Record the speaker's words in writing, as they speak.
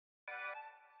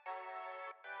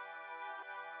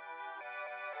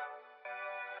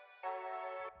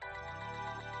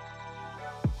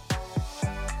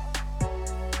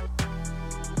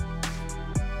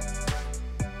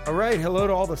All right, hello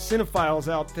to all the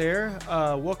cinephiles out there.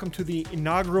 Welcome to the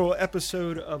inaugural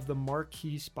episode of the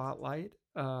Marquee Spotlight,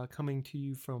 coming to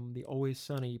you from the always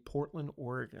sunny Portland,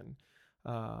 Oregon.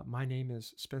 My name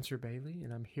is Spencer Bailey,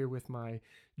 and I'm here with my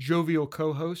jovial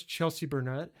co-host, Chelsea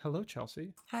Burnett. Hello,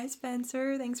 Chelsea. Hi,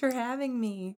 Spencer. Thanks for having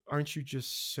me. Aren't you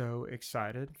just so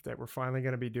excited that we're finally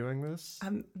going to be doing this?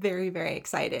 I'm very, very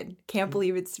excited. Can't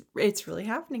believe it's really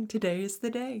happening. Today is the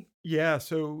day. Yeah,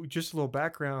 so just a little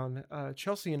background.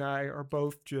 Chelsea and I are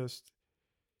both just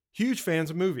huge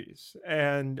fans of movies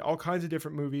and all kinds of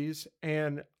different movies.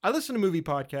 And I listen to movie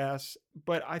podcasts,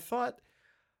 but I thought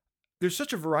there's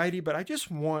such a variety, but I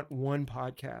just want one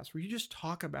podcast where you just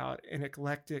talk about an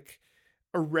eclectic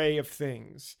array of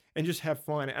things and just have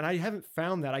fun. And I haven't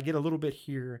found that. I get a little bit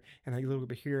here and a little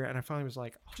bit here. And I finally was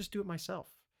like, I'll just do it myself.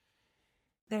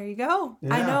 There you go.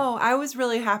 Yeah. I know. I was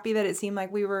really happy that it seemed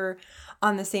like we were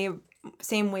on the same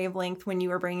wavelength when you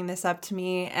were bringing this up to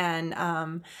me, and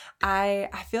I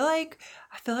feel like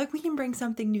we can bring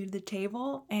something new to the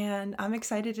table, and I'm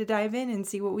excited to dive in and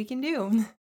see what we can do.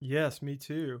 Yes, me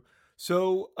too.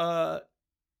 So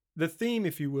the theme,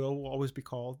 if you will always be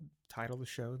called, title of the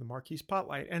show, the Marquee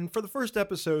Spotlight. And for the first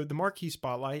episode, the Marquee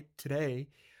Spotlight today,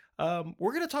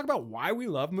 we're going to talk about why we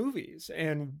love movies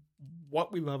and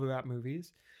what we love about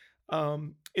movies.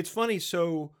 It's funny.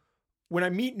 So when I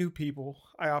meet new people,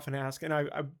 I often ask, and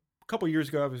a couple of years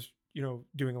ago, I was,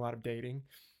 doing a lot of dating,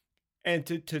 and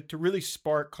to really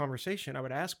spark conversation, I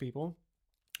would ask people,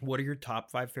 what are your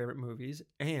top 5 favorite movies?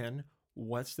 And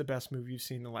what's the best movie you've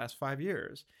seen in the last 5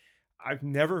 years? I've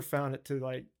never found it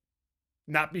to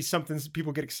not be something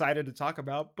people get excited to talk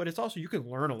about, but it's also, you can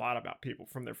learn a lot about people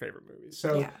from their favorite movies.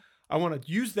 So yeah. I want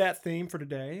to use that theme for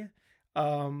today.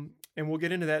 And we'll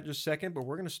get into that in just a second, but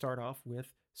we're going to start off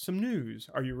with some news.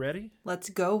 Are you ready? Let's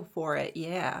go for it.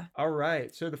 Yeah. All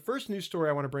right. So the first news story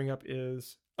I want to bring up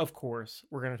is, of course,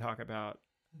 we're going to talk about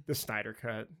the Snyder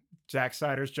Cut. Zack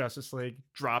Snyder's Justice League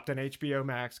dropped on HBO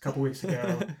Max a couple weeks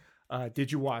ago.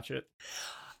 Did you watch it?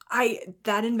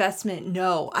 That investment,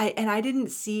 no. I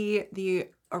didn't see the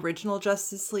original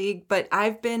Justice League, but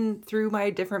I've been through my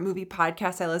different movie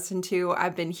podcasts I listen to.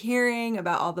 I've been hearing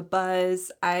about all the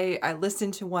buzz. I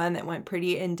listened to one that went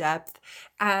pretty in depth,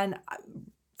 and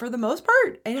for the most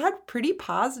part, it had pretty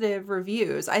positive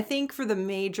reviews. I think for the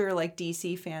major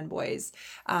DC fanboys,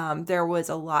 there was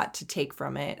a lot to take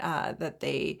from it that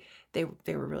they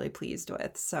were really pleased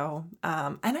with. So,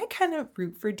 and I kind of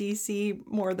root for DC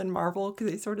more than Marvel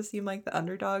because they sort of seem like the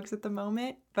underdogs at the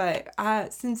moment. But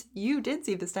since you did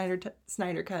see the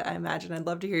Snyder Cut, I imagine I'd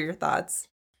love to hear your thoughts.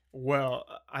 Well,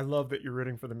 I love that you're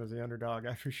rooting for them as the underdog.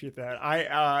 I appreciate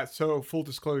that. So full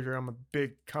disclosure, I'm a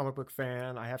big comic book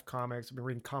fan. I have comics. I've been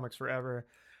reading comics forever.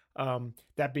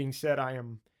 That being said, I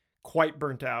am quite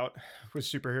burnt out with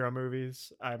superhero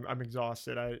movies. I'm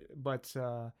exhausted. I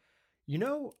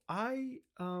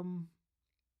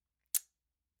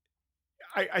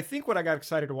think what I got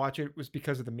excited to watch it was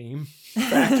because of the meme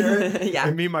factor. Yeah.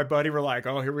 And me and my buddy were like,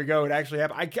 oh, here we go. It actually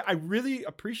happened. I really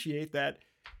appreciate that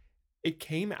it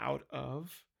came out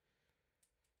of,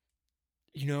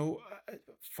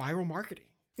 viral marketing.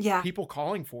 Yeah. People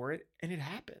calling for it, and it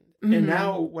happened. Mm-hmm. And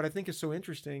now what I think is so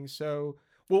interesting.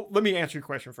 Let me answer your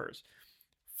question first.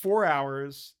 4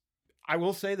 hours. I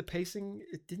will say the pacing,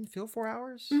 it didn't feel 4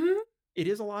 hours. Mm-hmm. It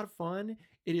is a lot of fun.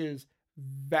 It is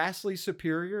vastly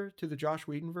superior to the Joss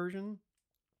Whedon version.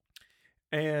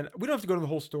 And we don't have to go to the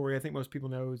whole story. I think most people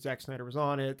know Zack Snyder was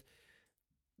on it.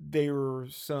 There were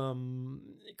some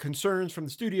concerns from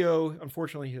the studio.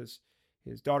 Unfortunately, his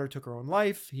daughter took her own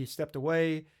life. He stepped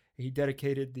away. He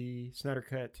dedicated the Snyder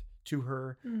Cut to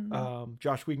her. Mm-hmm.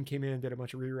 Joss Whedon came in, did a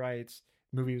bunch of rewrites.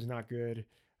 The movie was not good.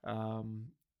 So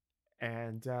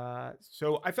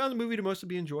I found the movie to mostly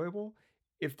be enjoyable.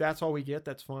 If that's all we get,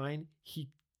 that's fine. He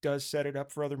does set it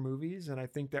up for other movies, and I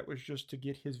think that was just to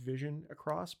get his vision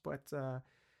across. But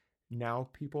now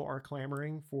people are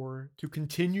clamoring to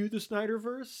continue the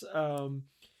Snyderverse.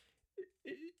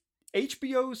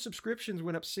 HBO subscriptions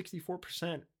went up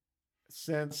 64%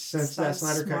 since that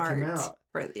Snyder Cut came out.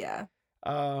 Yeah.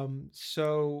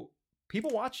 So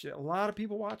people watched it. A lot of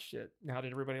people watched it. Now,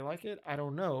 did everybody like it? I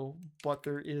don't know, but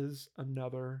there is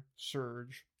another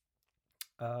surge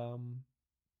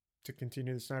to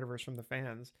continue the Snyderverse from the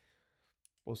fans.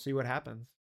 We'll see what happens.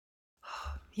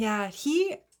 Yeah,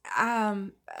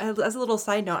 as a little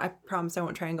side note, I promise I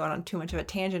won't try and go on too much of a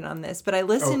tangent on this, but I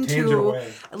listened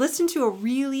to a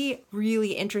really,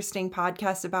 really interesting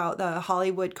podcast about the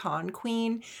Hollywood con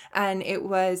queen, and it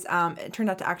turned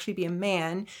out to actually be a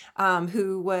man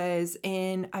who was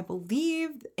in, I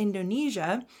believe,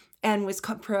 Indonesia, and was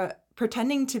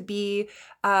pretending to be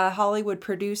Hollywood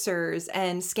producers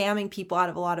and scamming people out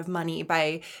of a lot of money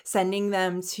by sending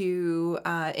them to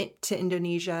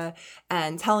Indonesia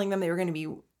and telling them they were going to be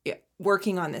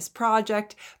working on this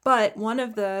project. But one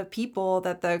of the people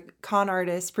that the con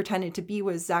artist pretended to be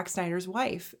was Zack Snyder's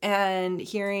wife. And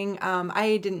hearing,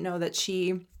 I didn't know that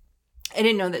she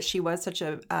was such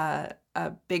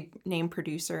a big name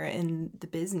producer in the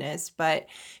business, but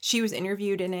she was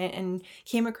interviewed in it and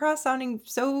came across sounding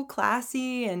so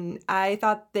classy. And I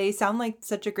thought they sound like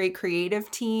such a great creative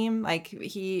team. Like,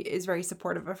 he is very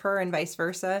supportive of her and vice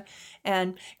versa.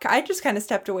 And I just kind of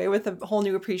stepped away with a whole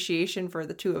new appreciation for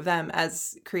the two of them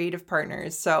as creative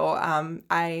partners. So and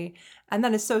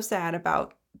that is so sad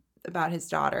about his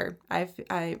daughter. I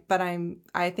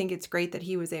think it's great that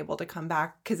he was able to come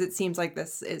back, because it seems like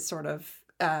this is sort of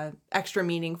extra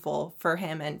meaningful for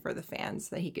him and for the fans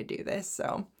that he could do this.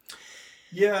 So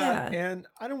yeah. And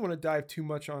I don't want to dive too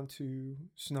much onto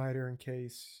Snyder in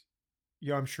case,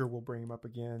 I'm sure we'll bring him up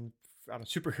again on a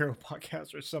superhero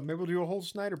podcast or something. Maybe we'll do a whole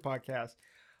Snyder podcast.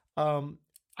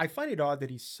 I find it odd that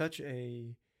he's such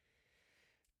a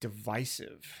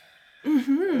divisive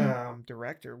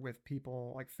director with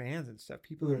people like fans and stuff.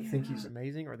 People who think he's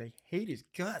amazing or they hate his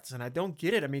guts, and I don't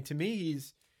get it. I mean, to me,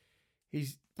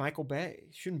 he's Michael Bay.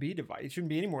 He shouldn't be divisive. He shouldn't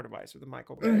be any more divisive than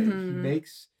Michael Bay. He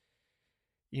makes,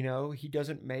 he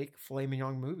doesn't make filet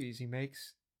mignon movies. He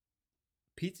makes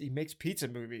pizza. He makes pizza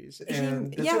movies,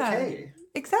 and that's okay.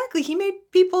 Exactly. He made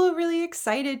people really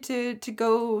excited to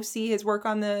go see his work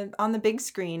on the big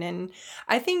screen, and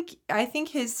I think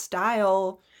his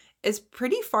style is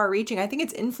pretty far-reaching. I think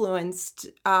it's influenced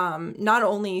not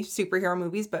only superhero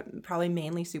movies, but probably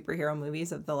mainly superhero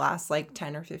movies of the last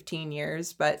 10 or 15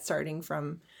 years, but starting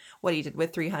from what he did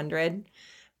with 300.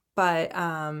 But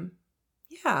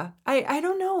yeah, I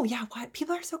don't know. Yeah, what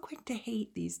people are so quick to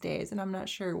hate these days, and I'm not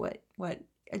sure what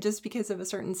just because of a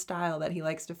certain style that he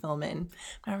likes to film in.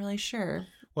 I'm not really sure.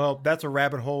 Well, that's a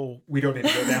rabbit hole we don't need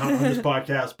to go down on this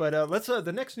podcast. But let's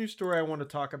the next news story I want to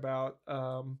talk about.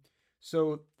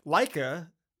 So Leica,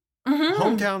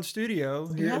 hometown studio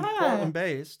here in Portland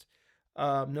based,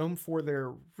 known for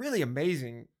their really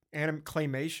amazing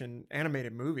claymation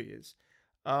animated movies.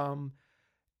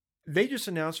 They just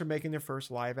announced they're making their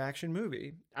first live action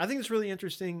movie. I think it's really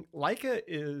interesting.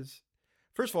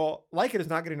 First of all, Leica does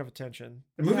not get enough attention.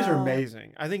 The movies are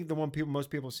amazing. I think the one most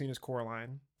people have seen is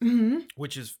Coraline,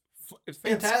 which is it's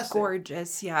fantastic. It's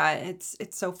gorgeous. Yeah, it's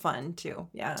so fun too.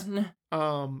 Yeah.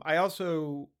 I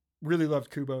also really loved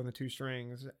Kubo and the Two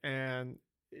Strings, and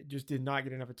it just did not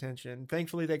get enough attention.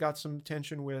 Thankfully, they got some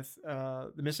attention with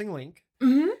The Missing Link.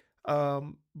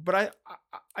 But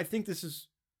I think this is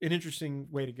an interesting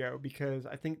way to go, because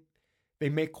I think they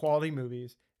make quality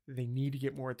movies. They need to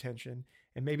get more attention,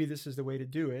 and maybe this is the way to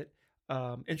do it.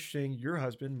 Interesting. Your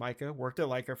husband, Micah, worked at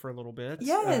Leica for a little bit.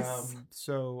 Yes.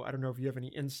 So I don't know if you have any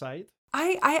insight.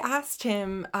 I asked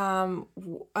him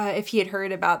if he had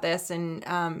heard about this, and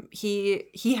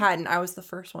he hadn't. I was the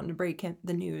first one to break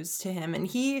the news to him, and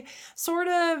he sort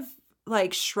of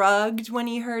shrugged when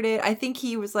he heard it. I think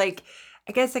he was like,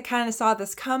 I guess I kind of saw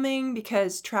this coming,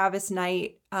 because Travis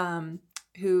Knight,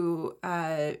 who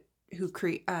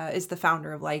is the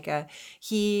founder of Leica,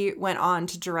 he went on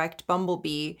to direct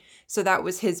Bumblebee, so that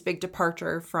was his big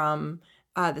departure from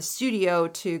the studio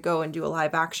to go and do a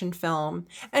live action film.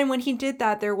 And when he did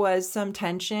that, there was some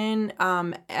tension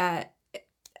at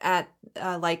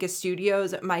Leica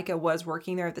Studios. Micah was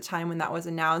working there at the time when that was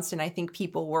announced, and I think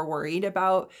people were worried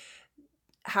about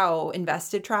how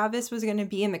invested Travis was going to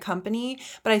be in the company.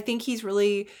 But I think he's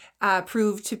really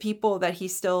proved to people that he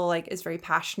still is very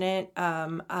passionate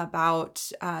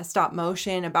about stop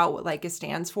motion, about what Leica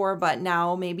stands for. But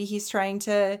now maybe he's trying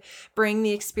to bring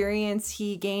the experience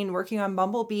he gained working on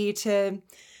Bumblebee to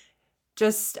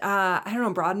just I don't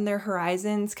know, broaden their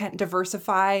horizons, kind of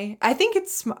diversify. I think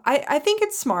it's I think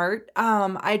it's smart.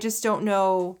 I just don't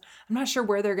know. I'm not sure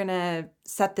where they're gonna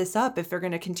set this up, if they're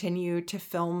gonna continue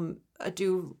to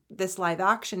do this live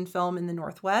action film in the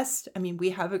Northwest. I mean, we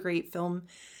have a great film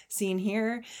scene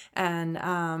here,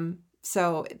 and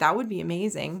so that would be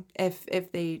amazing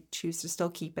if they choose to still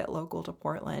keep it local to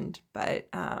Portland. But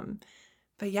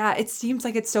yeah, it seems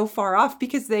like it's so far off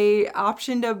because they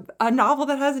optioned a novel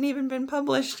that hasn't even been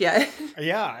published yet.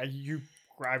 Yeah,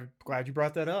 I'm glad you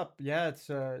brought that up. Yeah, it's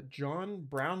John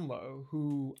Brownlow,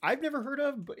 who I've never heard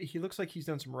of, but he looks like he's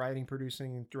done some writing,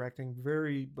 producing, and directing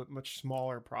but much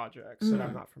smaller projects that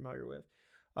I'm not familiar with.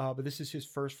 But this is his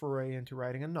first foray into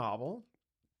writing a novel.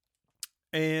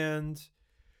 And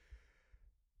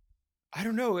I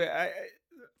don't know.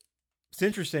 It's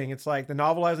interesting. It's like the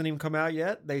novel hasn't even come out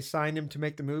yet. They signed him to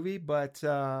make the movie, but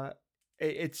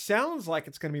it sounds like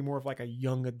it's going to be more of like a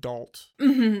young adult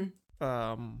Mhm.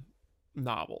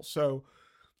 novel. So,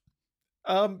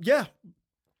 yeah,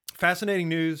 fascinating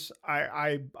news.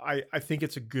 I think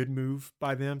it's a good move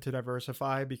by them to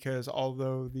diversify, because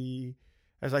although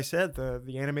as I said,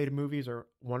 the animated movies are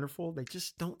wonderful, they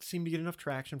just don't seem to get enough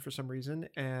traction for some reason,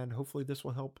 and hopefully this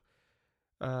will help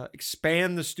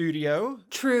expand the studio.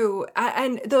 True.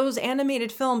 And those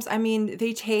animated films, I mean,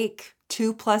 they take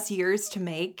 2+ years to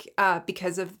make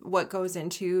because of what goes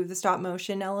into the stop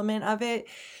motion element of it.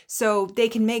 So they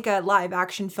can make a live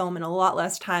action film in a lot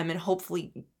less time and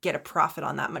hopefully get a profit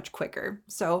on that much quicker.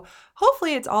 So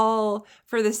hopefully it's all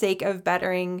for the sake of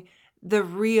bettering the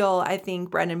real, I think,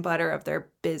 bread and butter of their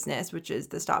business, which is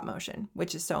the stop motion,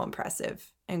 which is so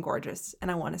impressive and gorgeous.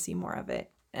 And I want to see more of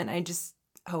it. And I just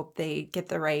hope they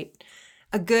get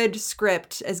a good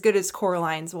script, as good as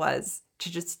Coraline's was, to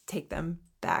just take them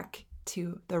back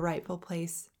to the rightful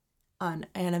place on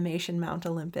Animation Mount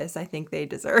Olympus. I think they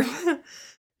deserve.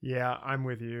 Yeah, I'm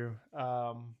with you.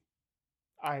 I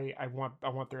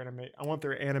want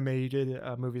their animated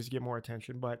movies to get more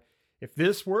attention. But if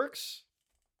this works,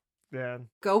 then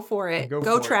Go for it. go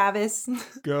Go for it. Travis.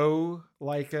 Go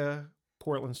Leica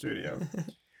Portland studio.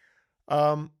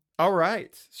 All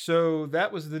right. So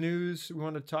that was the news we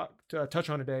wanted to touch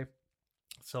on today.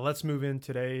 So let's move in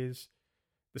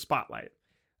the spotlight.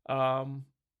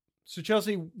 So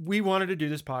Chelsea, we wanted to do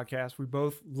this podcast. We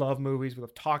both love movies. We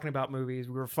love talking about movies.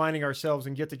 We were finding ourselves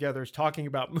in get-togethers talking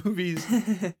about movies,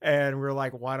 and we we're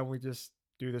like, why don't we just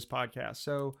do this podcast?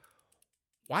 So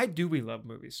why do we love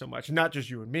movies so much? Not just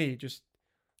you and me, just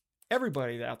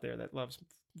everybody out there that loves.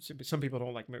 Some people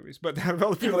don't like movies, but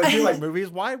other people that do like movies.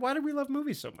 Why do we love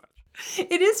movies so much?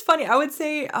 It is funny. I would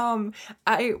say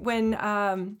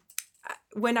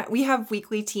we have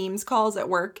weekly Teams calls at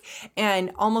work,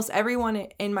 and almost everyone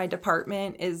in my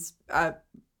department is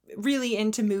really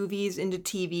into movies, into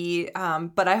TV.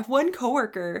 But I have one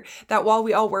coworker that, while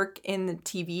we all work in the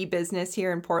TV business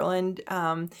here in Portland,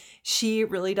 she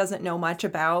really doesn't know much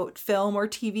about film or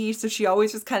TV. So she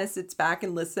always just kind of sits back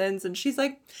and listens. And she's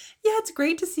like, yeah, it's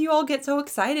great to see you all get so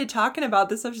excited talking about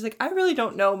this stuff. She's like, I really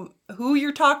don't know who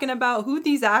you're talking about, who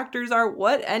these actors are,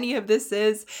 what any of this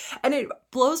is. And it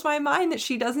blows my mind that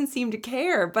she doesn't seem to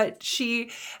care. But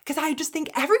because I just think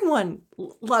everyone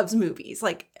loves movies.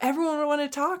 Like, everyone would want to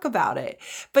talk about it.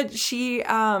 But she's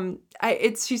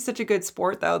such a good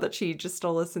sport, though, that she just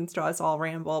still listens to us all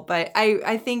ramble. But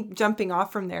I think jumping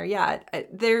off from there, yeah,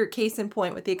 their case in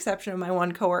point, with the exception of my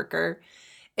one coworker,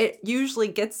 it usually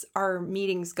gets our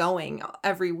meetings going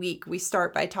every week. We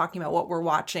start by talking about what we're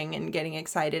watching and getting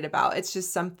excited about. It's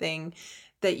just something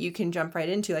that you can jump right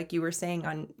into. Like you were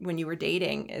saying, when you were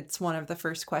dating, it's one of the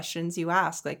first questions you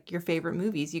ask, like your favorite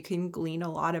movies. You can glean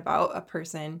a lot about a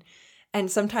person.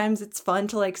 And sometimes it's fun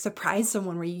to like surprise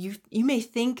someone where you may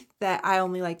think that I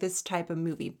only like this type of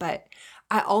movie, but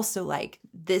I also like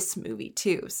this movie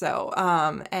too. So,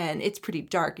 and it's pretty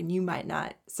dark and you might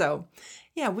not. So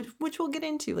yeah, which we'll get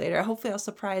into later. Hopefully I'll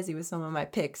surprise you with some of my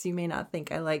picks. You may not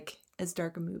think I like as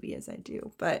dark a movie as I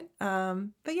do, but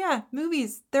yeah,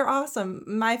 movies, they're awesome.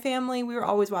 My family, we were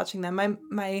always watching them.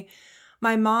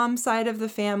 My mom's side of the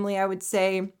family, I would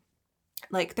say,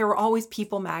 like, there were always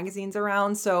People magazines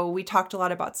around. So we talked a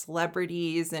lot about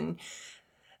celebrities and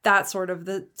that sort of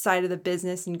the side of the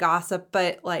business and gossip.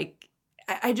 But like,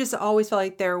 I just always felt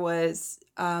like there was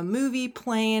a movie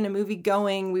playing, a movie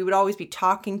going. We would always be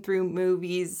talking through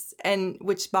movies, and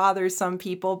which bothers some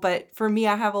people. But for me,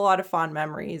 I have a lot of fond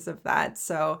memories of that.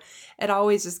 So it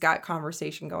always just got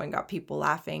conversation going, got people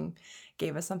laughing,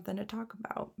 gave us something to talk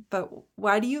about. But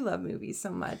why do you love movies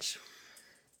so much?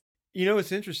 You know,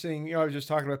 it's interesting. I was just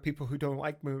talking about people who don't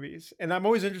like movies. And I'm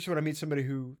always interested when I meet somebody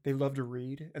who they love to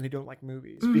read and they don't like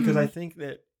movies. Mm-hmm. Because I think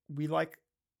that we like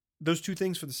those two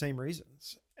things for the same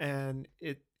reasons. And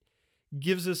it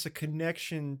gives us a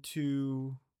connection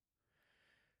to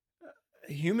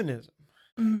humanism.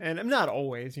 Mm-hmm. And I'm not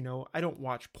always, I don't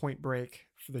watch Point Break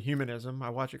for the humanism.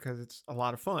 I watch it because it's a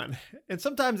lot of fun. And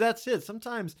sometimes that's it.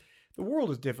 Sometimes the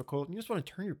world is difficult and you just want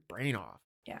to turn your brain off.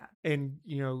 Yeah. And,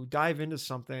 dive into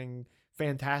something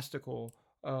fantastical,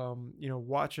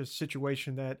 watch a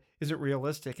situation that isn't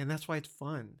realistic. And that's why it's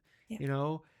fun,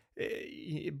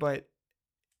 but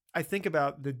I think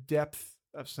about the depth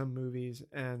of some movies,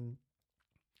 and,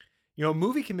 a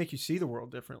movie can make you see the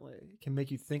world differently. It can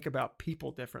make you think about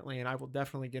people differently. And I will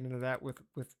definitely get into that with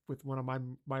one of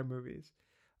my movies.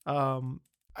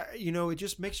 It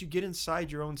just makes you get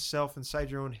inside your own self, inside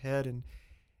your own head, and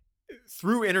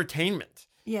through entertainment.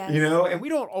 Yeah. And we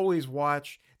don't always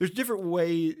watch. There's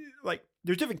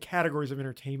different categories of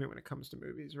entertainment when it comes to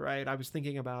movies, right? I was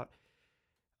thinking about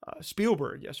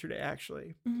Spielberg yesterday,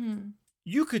 actually. Mhm.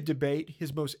 You could debate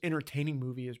his most entertaining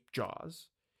movie is Jaws.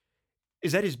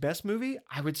 Is that his best movie?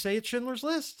 I would say it's Schindler's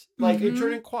List. Like, in Mhm.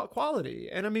 terms of quality.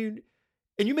 And I mean,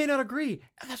 and you may not agree.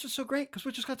 And that's what's so great because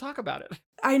we're just going to talk about it.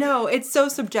 I know, it's so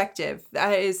subjective.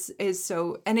 That is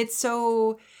so, and it's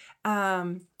so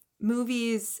um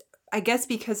movies, I guess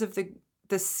because of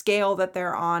the scale that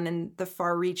they're on and the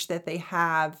far reach that they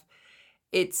have,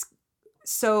 it's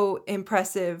so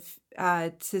impressive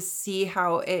to see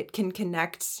how it can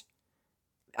connect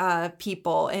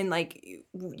people. And like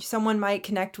someone might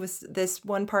connect with this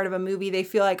one part of a movie, they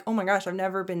feel like, oh my gosh, I've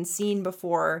never been seen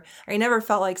before. I never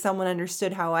felt like someone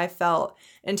understood how I felt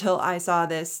until I saw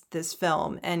this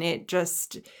film, and it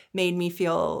just made me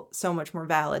feel so much more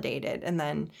validated. And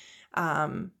then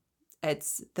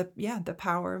it's the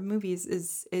power of movies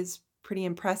is pretty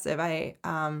impressive. I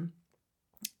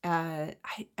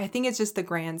think it's just the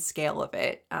grand scale of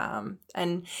it.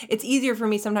 And it's easier for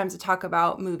me sometimes to talk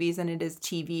about movies than it is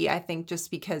TV. I think just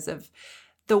because of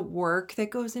the work that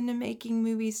goes into making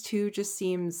movies too. Just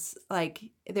seems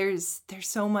like there's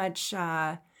so much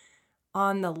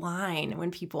on the line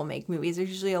when people make movies. There's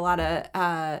usually a lot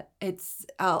of it's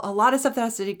a lot of stuff that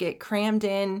has to get crammed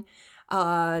in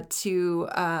to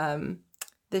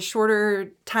the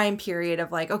shorter time period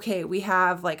of like, okay, we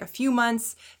have like a few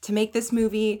months to make this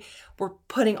movie. We're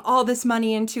putting all this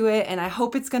money into it, and I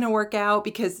hope it's going to work out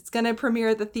because it's going to premiere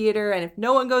at the theater. And if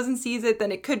no one goes and sees it,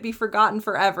 then it could be forgotten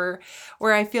forever.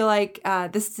 Where I feel like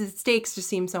the stakes just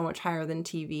seem so much higher than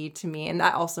TV to me. And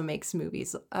that also makes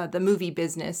movies, the movie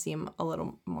business, seem a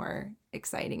little more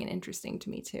exciting and interesting to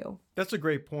me too. That's a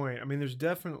great point. I mean, there's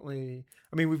definitely,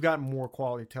 I mean, we've gotten more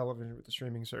quality television with the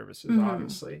streaming services,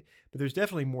 obviously, but there's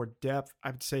definitely more depth, I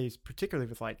would say, particularly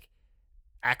with like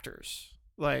actors.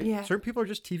 Like, Yeah. certain people are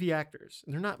just TV actors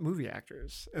and they're not movie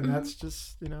actors. And that's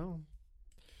just, the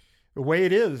way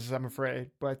it is, I'm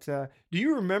afraid. But do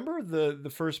you remember the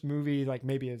first movie, like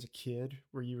maybe as a kid,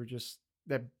 where you were just,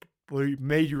 that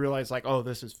made you realize like, oh,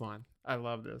 this is fun. I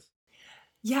love this.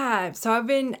 Yeah, so I've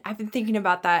been thinking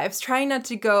about that. I was trying not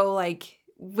to go like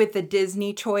with the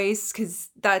Disney choice because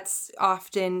that's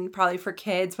often probably for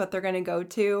kids what they're gonna go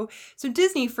to. So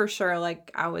Disney for sure. Like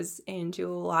I was into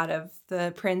a lot of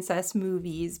the princess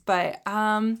movies, but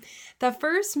the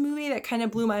first movie that kind of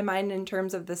blew my mind in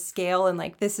terms of the scale and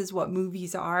like this is what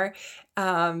movies are.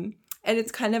 And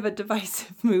it's kind of a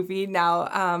divisive movie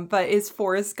now, but is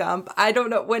Forrest Gump. I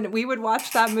don't know, when we would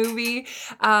watch that movie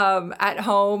at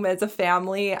home as a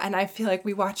family, and I feel like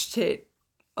we watched it,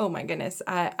 oh my goodness,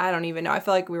 I don't even know. I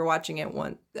feel like we were watching it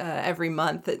every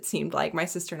month, it seemed like. My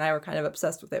sister and I were kind of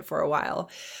obsessed with it for a while.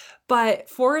 But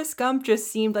Forrest Gump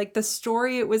just seemed like the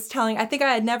story it was telling. I think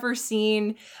I had never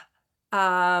seen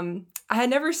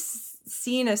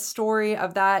seen a story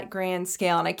of that grand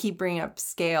scale, and I keep bringing up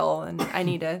scale, and I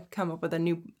need to come up with a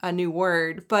new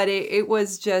word. But it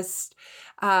was just,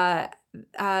 I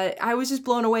was just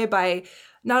blown away by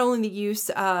not only the use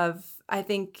of, I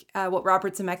think, what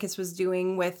Robert Zemeckis was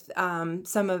doing with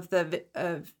some of the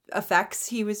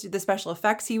the special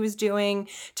effects he was doing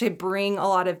to bring a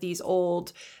lot of these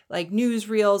old like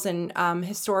newsreels and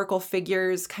historical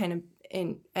figures kind of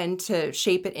and to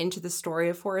shape it into the story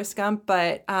of Forrest Gump.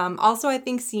 But also I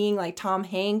think seeing like Tom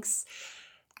Hanks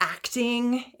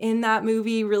acting in that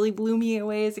movie really blew me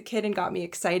away as a kid and got me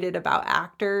excited about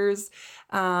actors.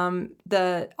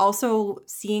 Also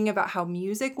seeing about how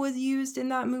music was used in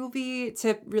that movie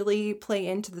to really play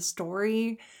into the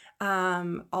story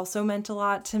also meant a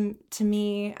lot to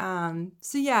me.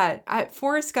 So yeah,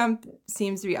 Forrest Gump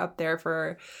seems to be up there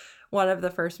for one of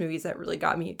the first movies that really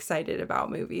got me excited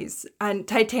about movies. And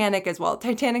Titanic as well.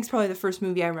 Titanic's probably the first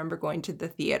movie I remember going to the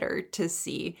theater to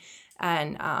see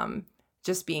and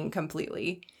just being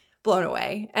completely blown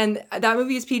away. And that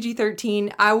movie is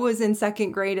PG-13. I was in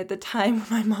second grade at the time when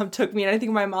my mom took me, and I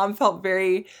think my mom felt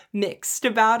very mixed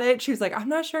about it. She was like, I'm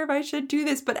not sure if I should do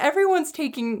this, but everyone's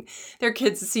taking their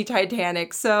kids to see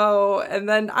Titanic. So, and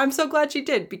then I'm so glad she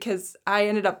did, because I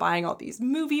ended up buying all these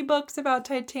movie books about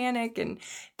Titanic, and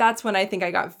that's when I think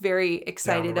I got very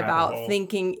excited about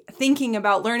thinking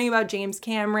about learning about James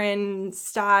Cameron's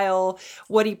style,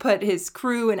 what he put his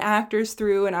crew and actors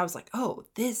through, and I was like, oh,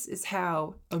 this is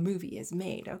how a movie is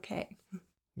made. Okay.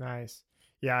 Nice.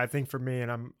 Yeah, I think for me,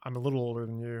 and I'm a little older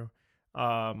than you,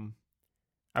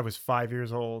 I was 5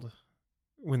 years old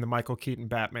when the Michael Keaton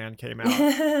Batman came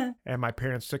out, and my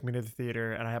parents took me to the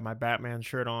theater, and I had my Batman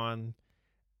shirt on.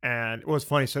 And it was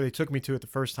funny. So they took me to it the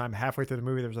first time. Halfway through the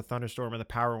movie, there was a thunderstorm and the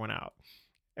power went out,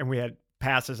 and we had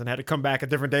passes and had to come back a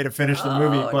different day to finish the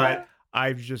movie. But no.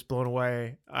 I was just blown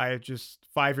away. I just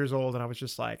 5 years old, and I was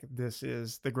just like, this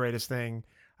is the greatest thing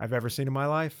I've ever seen in my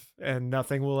life, and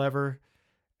nothing will ever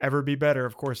be better.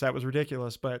 Of course, that was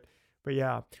ridiculous, but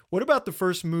yeah. What about the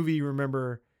first movie you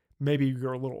remember? Maybe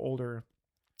you're a little older.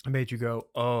 It made you go,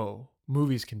 "Oh,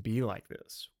 movies can be like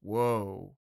this."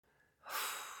 Whoa.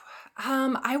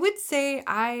 I would say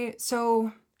I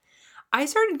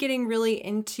started getting really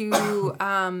into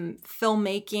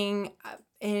filmmaking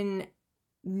in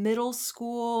middle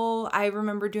school. I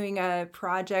remember doing a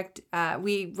project.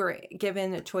 We were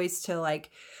given a choice to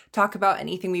like talk about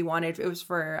anything we wanted. It was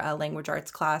for a language arts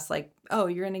class. Like, oh,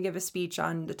 you're going to give a speech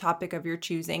on the topic of your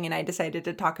choosing. And I decided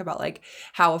to talk about like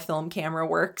how a film camera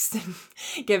works and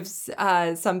gives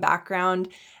some background.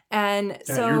 And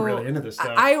Yeah, so you're really into this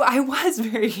stuff. I was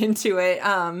very into it.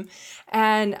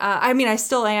 And I mean, I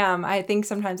still am. I think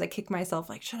sometimes I kick myself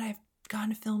like, should I have gone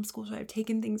to film school? Should I have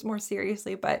taken things more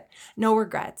seriously? But no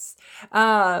regrets.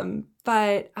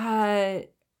 But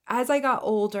as I got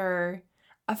older,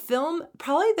 a film,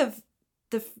 probably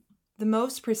the the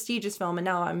most prestigious film, and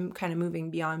now I'm kind of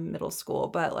moving beyond middle school,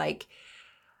 but like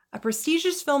a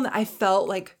prestigious film that I felt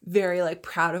like very like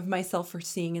proud of myself for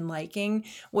seeing and liking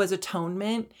was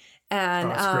Atonement. And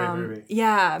Oh, it's a great movie.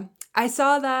 yeah, I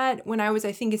saw that when I was,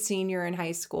 I think, a senior in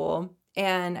high school,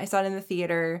 and I saw it in the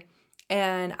theater,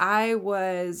 and I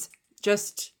was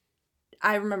just,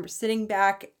 I remember sitting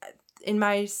back in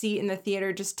my seat in the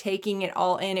theater, just taking it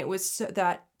all in. It was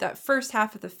that first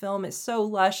half of the film is so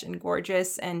lush and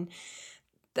gorgeous, and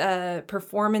the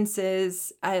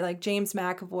performances, I like James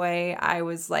McAvoy. I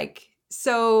was like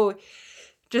so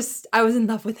just, I was in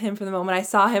love with him from the moment I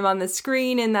saw him on the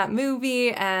screen in that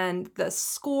movie, and the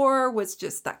score was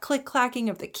just that click clacking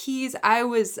of the keys. I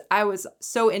was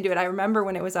so into it. I remember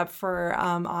when it was up for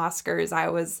Oscars, I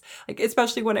was like,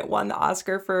 especially when it won the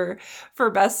Oscar for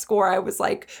best score, I was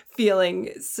like feeling,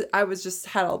 I was just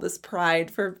had all this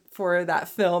pride for that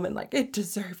film, and like it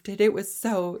deserved it. It was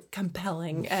so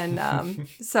compelling. And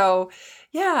so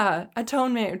yeah,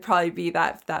 Atonement would probably be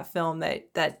that film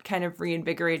that kind of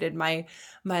reinvigorated my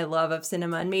love of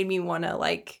cinema and made me want to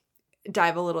like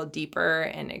dive a little deeper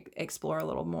and explore a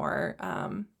little more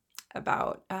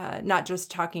about not just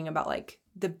talking about like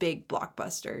the big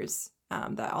blockbusters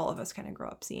that all of us kind of grow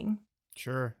up seeing.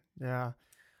 Sure. Yeah.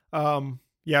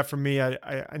 Yeah, for me,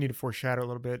 I need to foreshadow a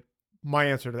little bit. My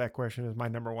answer to that question is my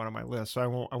number one on my list,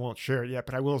 so I won't share it yet,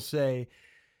 but I will say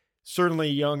certainly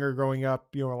younger growing up,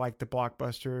 like the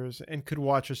blockbusters and could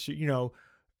watch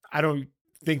I don't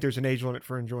think there's an age limit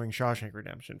for enjoying Shawshank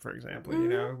Redemption, for example.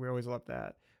 Mm-hmm. We always love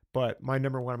that. But my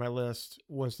number one on my list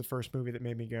was the first movie that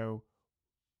made me go,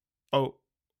 "Oh,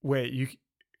 wait,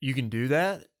 you can do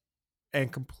that?"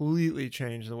 and completely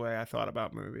changed the way I thought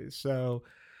about movies. So,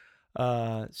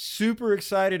 super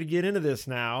excited to get into this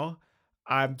now.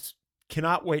 I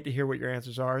cannot wait to hear what your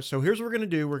answers are. So here's what we're going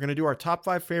to do. We're going to do our top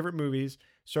 5 favorite movies,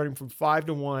 starting from 5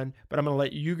 to 1, but I'm going to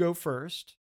let you go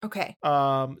first. Okay.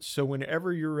 So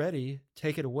whenever you're ready,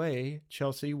 take it away.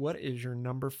 Chelsea, what is your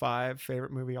number 5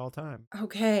 favorite movie all time?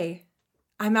 Okay.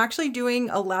 I'm actually doing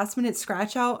a last minute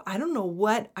scratch out. I don't know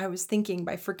what I was thinking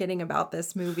by forgetting about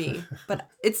this movie, but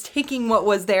it's taking what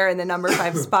was there in the number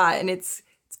 5 spot, and it's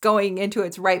going into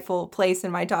its rightful place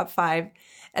in my top 5.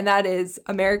 And that is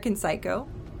American Psycho.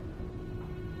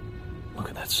 Look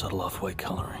at that subtle off-white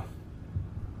coloring.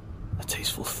 The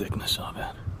tasteful thickness of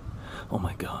it. Oh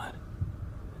my God.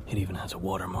 It even has a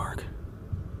watermark.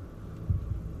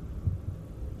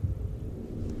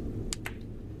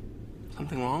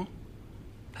 Something wrong?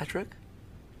 Patrick?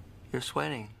 You're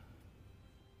sweating.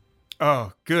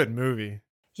 Oh, good movie.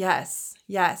 Yes.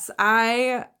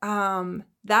 I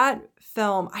that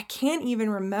film, I can't even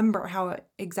remember how it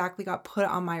exactly got put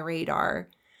on my radar,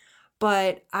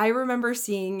 but I remember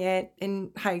seeing it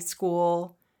in high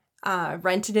school,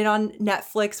 rented it on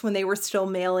Netflix when they were still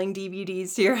mailing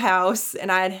DVDs to your house,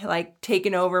 and I had like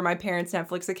taken over my parents'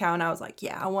 Netflix account. I was like,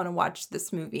 yeah, I want to watch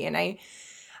this movie. And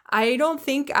I don't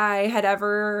think I had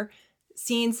ever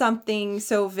seen something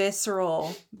so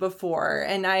visceral before,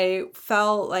 and I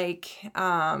felt like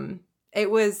it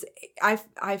was,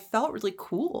 I felt really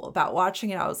cool about watching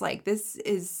it. I was like, this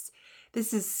is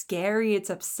scary,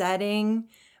 it's upsetting,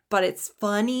 but it's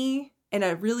funny in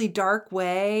a really dark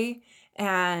way.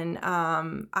 And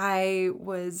I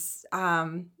was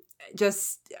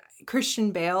just,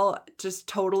 Christian Bale just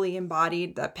totally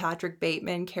embodied the Patrick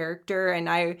Bateman character, and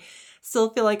I still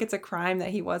feel like it's a crime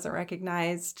that he wasn't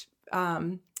recognized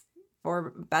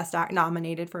for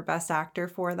nominated for best actor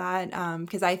for that,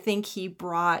 because I think he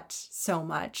brought so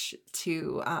much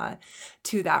to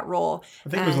that role. I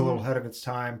think it was a little ahead of its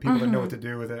time. People didn't know what to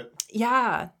do with it.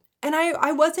 Yeah. and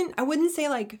I wouldn't say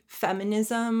like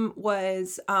feminism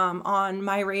was on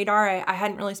my radar. I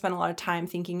hadn't really spent a lot of time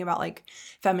thinking about like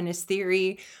feminist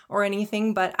theory or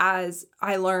anything, but as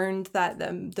I learned that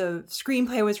the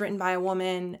screenplay was written by a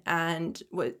woman and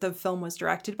the film was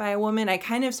directed by a woman, I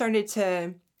kind of started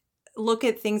to look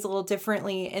at things a little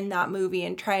differently in that movie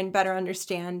and try and better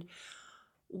understand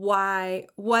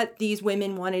what these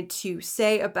women wanted to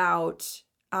say about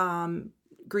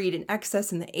greed and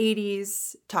excess in the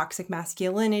 80s, toxic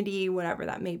masculinity, whatever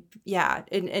that may be. Yeah.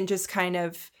 And just kind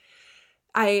of,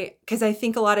 because I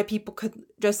think a lot of people could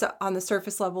just on the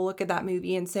surface level look at that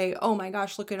movie and say, oh my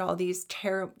gosh, look at all these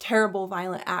terrible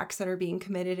violent acts that are being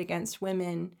committed against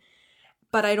women.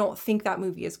 But I don't think that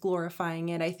movie is glorifying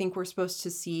it. I think we're supposed to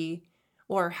see,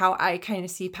 or how I kind of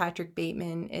see Patrick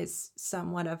Bateman is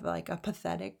somewhat of like a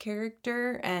pathetic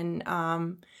character. And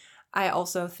I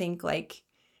also think like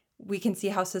we can see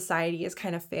how society has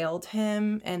kind of failed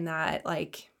him, and that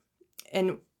like,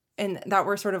 and that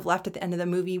we're sort of left at the end of the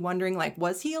movie wondering like,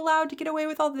 was he allowed to get away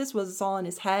with all this? Was this all in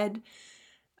his head?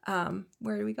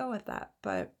 Where do we go with that?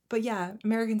 But yeah,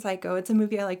 American Psycho, it's a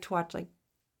movie I like to watch like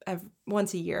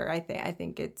once a year. I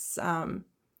think it's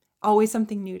always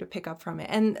something new to pick up from it,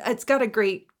 and it's got a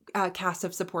great cast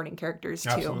of supporting characters too.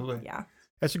 Absolutely. Yeah,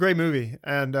 It's a great movie,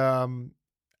 and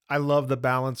I love the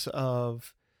balance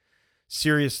of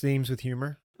serious themes with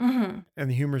humor, and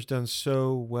the humor's done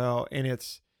so well, and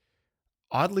it's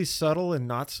oddly subtle and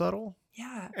not subtle.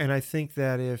 Yeah, And I think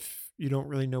that if you don't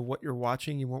really know what you're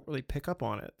watching, you won't really pick up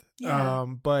on it. Yeah.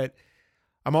 But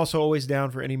I'm also always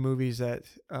down for any movies that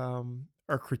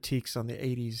are critiques on the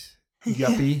 80s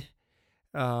yuppie.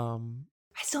 I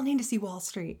still need to see Wall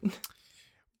Street.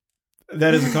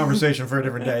 That is a conversation for a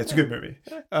different day. It's a good movie.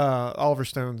 Oliver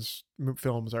Stone's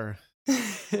films are,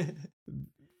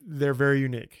 they're very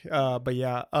unique. But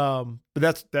yeah,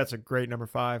 but that's a great number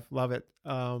 5. Love it.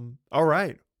 All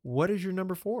right. What is your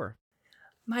number 4?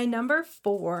 My number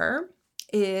 4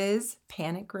 is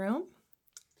Panic Room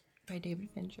by David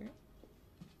Fincher.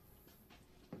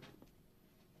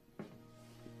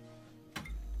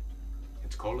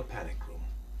 It's called a panic room.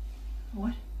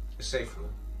 What? A safe room.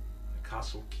 A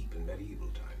castle keep in medieval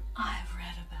time. I've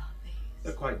read about these.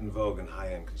 They're quite in vogue in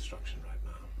high-end construction right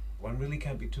now. One really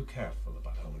can't be too careful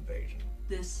about home invasion.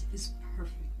 This is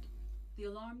perfect. The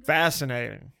alarm.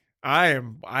 Fascinating. I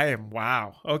am,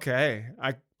 wow. Okay.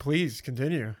 Please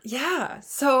continue. Yeah.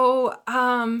 So,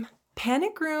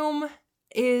 Panic Room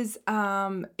is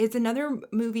it's another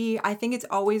movie. I think it's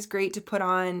always great to put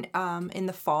on in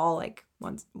the fall, like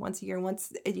once a year,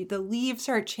 once the leaves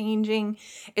start changing.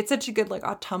 It's such a good like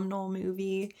autumnal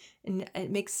movie, and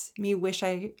it makes me wish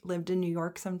I lived in New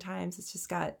York sometimes. It's just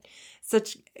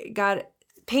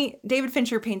David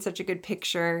Fincher paints such a good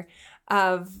picture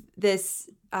of this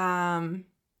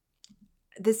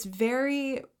this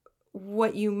very,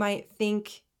 what you might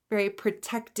think, very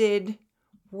protected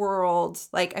world.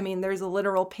 Like, I mean, there's a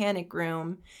literal panic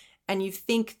room and you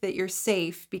think that you're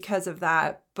safe because of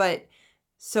that, but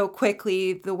so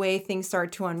quickly the way things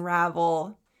start to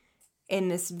unravel in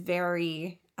this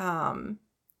very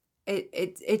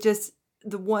it just,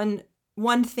 the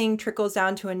one thing trickles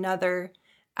down to another,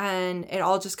 and it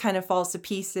all just kind of falls to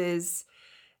pieces,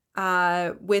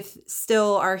 with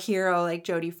still our hero like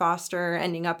Jodie Foster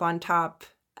ending up on top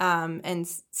and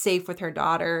safe with her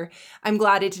daughter. I'm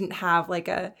glad it didn't have like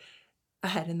a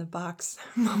head in the box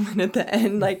moment at the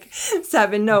end, like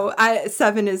Seven. No,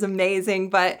 Seven is amazing,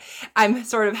 but I'm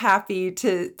sort of happy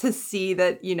to see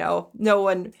that, you know, no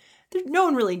one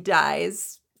really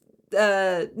dies.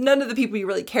 None of the people you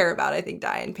really care about, I think,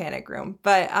 die in Panic Room,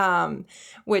 but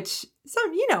which, so,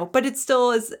 you know, but it still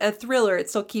is a thriller. It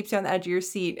still keeps you on the edge of your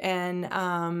seat, and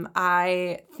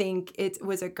I think it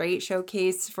was a great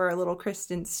showcase for a little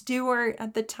Kristen Stewart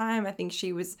at the time. I think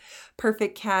she was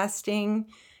perfect casting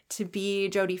to be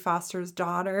Jodie Foster's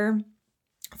daughter.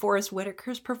 Forrest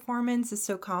Whitaker's performance is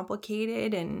so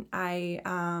complicated, and I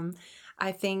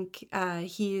think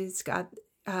he's got.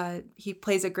 He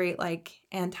plays a great like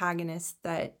antagonist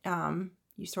that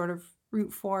you sort of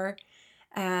root for,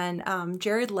 and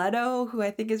Jared Leto, who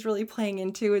I think is really playing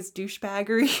into his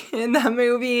douchebaggery in that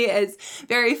movie, is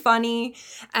very funny,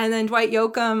 and then Dwight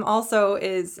Yoakam also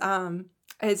is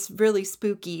really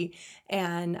spooky,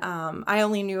 and I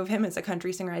only knew of him as a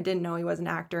country singer. I didn't know he was an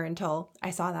actor until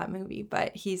I saw that movie,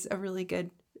 but he's a really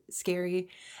good scary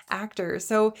actor.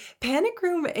 So Panic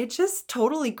Room, it just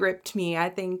totally gripped me, I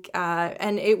think.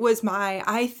 And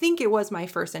I think it was my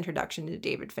first introduction to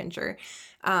David Fincher.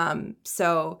 For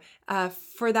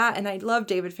that, and I love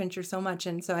David Fincher so much.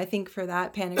 And so I think for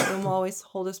that, Panic Room will always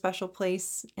hold a special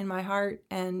place in my heart.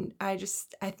 And I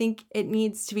think it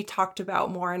needs to be talked about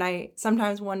more. And I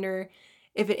sometimes wonder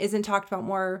if it isn't talked about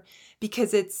more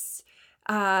because it's,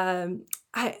 because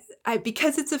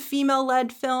it's a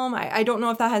female-led film. I don't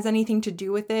know if that has anything to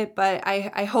do with it, but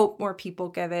I hope more people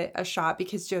give it a shot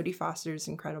because Jodie Foster is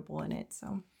incredible in it.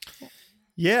 So,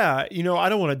 yeah, I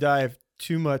don't want to dive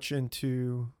too much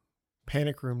into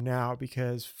Panic Room now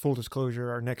because full disclosure,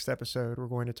 our next episode, we're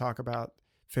going to talk about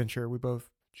Fincher. We both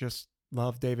just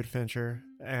love David Fincher.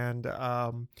 And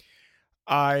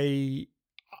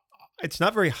it's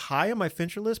not very high on my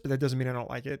Fincher list, but that doesn't mean I don't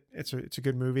like it. It's a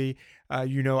good movie.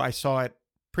 I saw it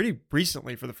pretty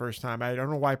recently for the first time. I don't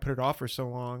know why I put it off for so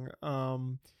long.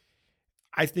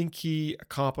 I think he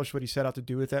accomplished what he set out to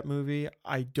do with that movie.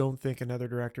 I don't think another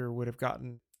director would have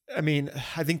gotten.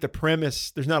 I think the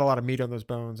premise, there's not a lot of meat on those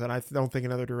bones, and I don't think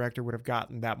another director would have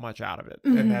gotten that much out of it.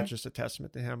 Mm-hmm. And that's just a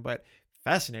testament to him. But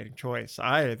fascinating choice.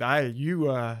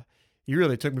 You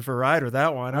really took me for a ride with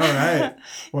that one. All right.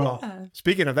 Well,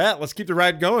 Speaking of that, let's keep the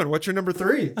ride going. What's your number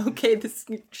 3? Okay, this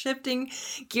shifting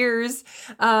gears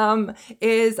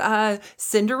is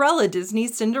Cinderella,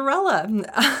 Disney's Cinderella.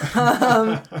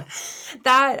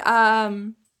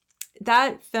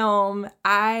 That film,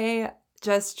 I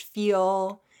just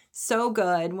feel so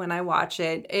good when I watch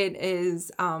it. It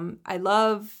is I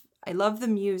love the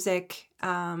music.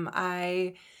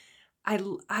 I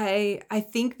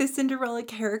think the Cinderella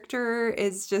character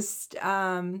is just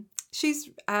my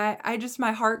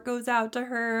heart goes out to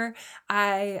her.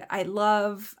 I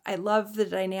love the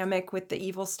dynamic with the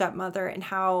evil stepmother and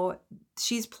how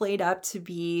she's played up to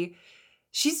be.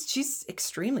 She's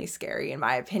extremely scary in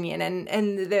my opinion.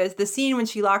 And there's the scene when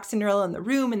she locks Cinderella in the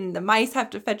room and the mice have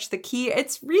to fetch the key. I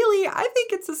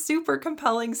think it's a super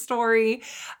compelling story.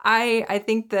 I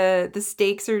think the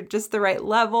stakes are just the right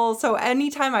level. So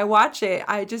anytime I watch it,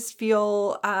 I just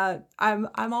feel I'm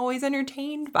always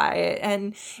entertained by it.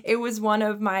 And it was one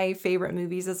of my favorite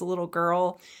movies as a little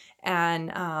girl.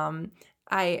 And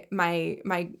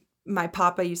my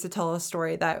papa used to tell a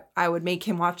story that I would make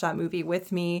him watch that movie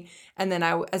with me. And then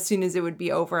as soon as it would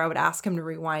be over, I would ask him to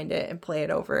rewind it and play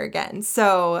it over again.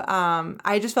 So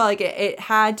I just felt like it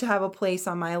had to have a place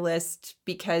on my list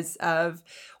because of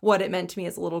what it meant to me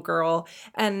as a little girl.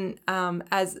 And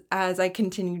as I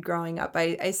continued growing up,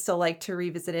 I still like to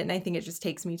revisit it. And I think it just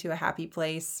takes me to a happy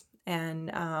place. And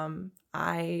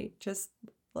I just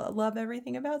love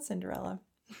everything about Cinderella.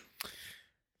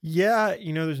 Yeah,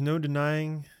 there's no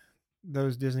denying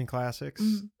those Disney classics.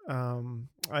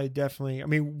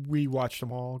 Mm-hmm. We watched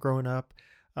them all growing up.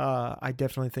 I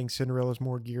definitely think Cinderella is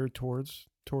more geared towards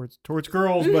girls,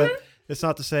 mm-hmm. But it's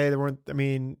not to say there weren't.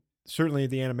 Certainly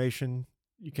the animation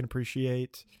you can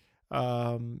appreciate,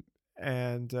 that's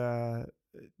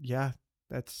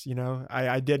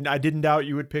I didn't doubt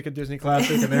you would pick a Disney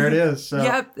classic, and there it is. So.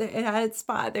 Yep, it had its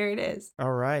spot. There it is.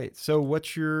 All right. So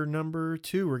what's your number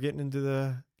 2? We're getting into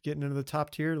the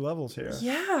top tier levels here.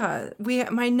 Yeah,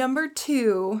 my number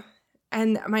 2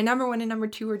 and my number 1 and number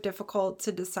 2 were difficult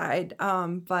to decide.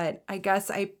 But I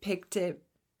guess I picked it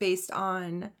based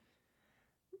on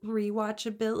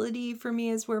rewatchability. For me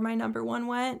is where my number 1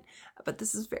 went, but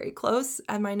this is very close.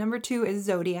 And my number 2 is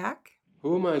Zodiac.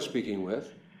 Who am I speaking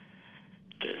with?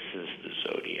 This is the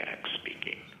Zodiac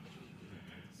speaking.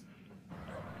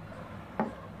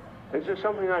 Is there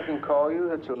something I can call you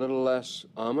that's a little less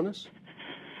ominous?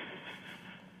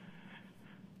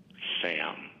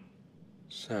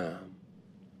 Sam.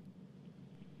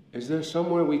 Is there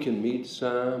somewhere we can meet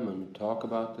Sam and talk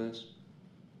about this?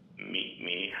 Meet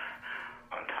me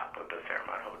on top of the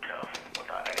Fairmont Hotel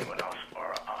without anyone else,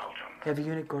 or I'll jump. Have a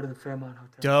unit go to the Fairmont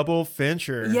Hotel. Double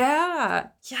Fincher. Yeah.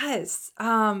 Yes.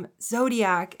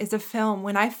 Zodiac is a film.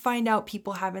 When I find out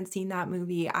people haven't seen that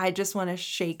movie, I just want to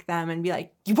shake them and be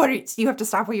like, you have to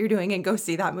stop what you're doing and go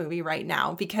see that movie right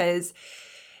now, because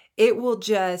it will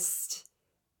just...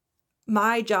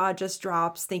 My jaw just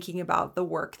drops thinking about the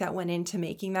work that went into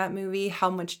making that movie, how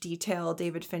much detail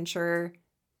David Fincher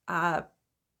thought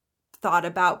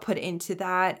about, put into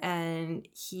that. And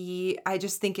I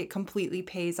just think it completely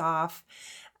pays off.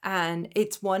 And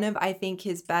it's one of, I think,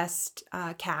 his best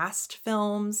cast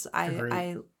films.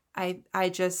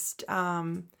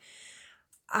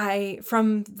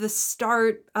 From the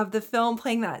start of the film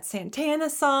playing that Santana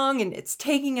song, and it's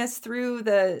taking us through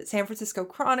the San Francisco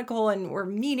Chronicle, and we're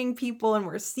meeting people and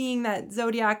we're seeing that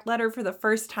Zodiac letter for the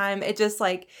first time. It just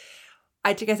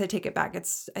I guess I take it back.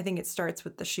 I think it starts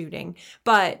with the shooting.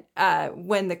 But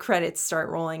when the credits start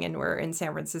rolling and we're in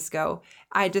San Francisco,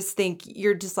 I just think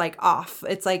you're just like off.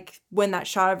 It's like when that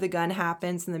shot of the gun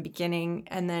happens in the beginning,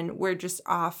 and then we're just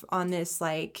off on this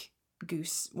like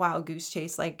wild goose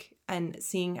chase, like, and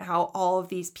seeing how all of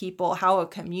these people, how a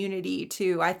community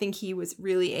too. I think he was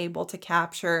really able to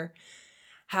capture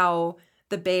how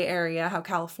the Bay Area, how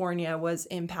California was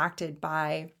impacted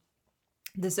by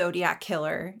the Zodiac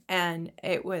killer, and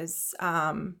it was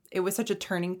such a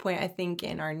turning point, I think,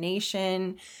 in our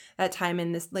nation, that time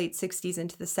in this late 60s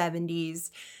into the 70s.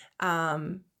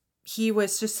 He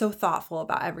was just so thoughtful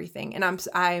about everything, and I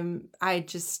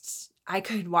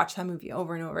could watch that movie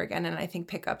over and over again, and I think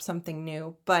pick up something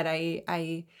new. But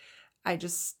I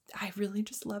really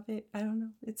just love it. I don't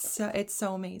know, it's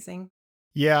so amazing.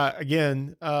 Yeah,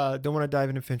 again, don't want to dive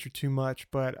into Fincher too much,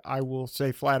 but I will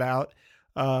say flat out,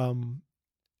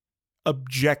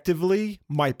 objectively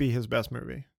might be his best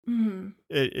movie. Mm-hmm.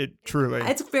 It truly,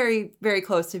 it's very, very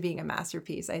close to being a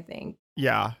masterpiece, I think.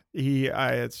 Yeah,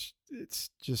 it's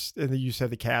just, and you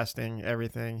said the casting,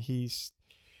 everything. He's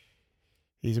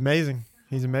amazing.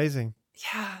 He's amazing.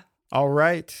 Yeah. All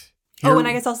right. And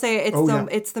I guess I'll say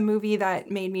it's the movie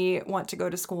that made me want to go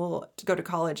to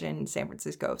college in San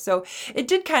Francisco. So it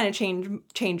did kind of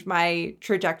change my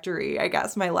trajectory, I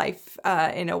guess, my life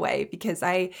in a way, because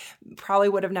I probably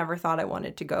would have never thought I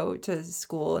wanted to go to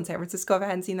school in San Francisco if I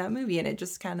hadn't seen that movie. And it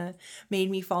just kind of made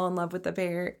me fall in love with the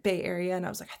Bay Area. And I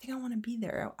was like, I think I want to be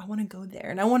there. I want to go there.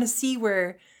 And I want to see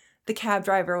where the cab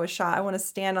driver was shot. I want to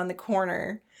stand on the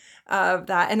corner of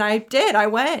that. And I did. I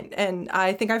went, and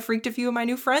I think I freaked a few of my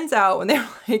new friends out when they were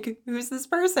like, who's this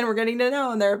person? We're getting to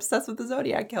know, and they're obsessed with the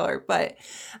Zodiac killer. But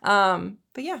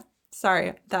yeah,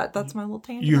 sorry, that's my little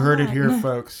tangent. You heard it here,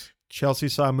 folks. Chelsea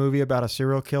saw a movie about a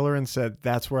serial killer and said,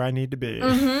 that's where I need to be.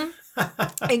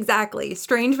 Mm-hmm. Exactly.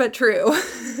 Strange but true.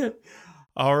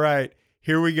 All right,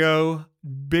 here we go.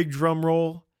 Big drum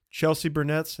roll. Chelsea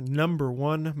Burnett's number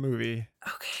one movie.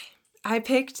 Okay. I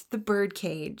picked The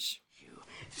Birdcage.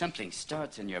 Something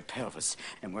starts in your pelvis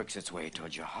and works its way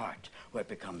towards your heart, where it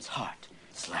becomes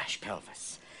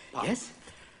heart/pelvis. Yes?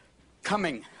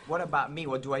 Coming. What about me?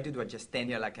 What do I do? Do I just stand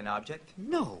here like an object?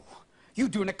 No. You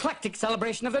do an eclectic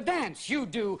celebration of the dance. You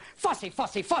do fussy,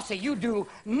 fussy, fussy. You do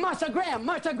Martha Graham,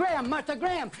 Martha Graham, Martha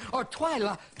Graham. Or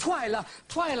Twyla, Twyla,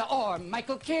 Twyla. Or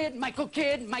Michael Kidd, Michael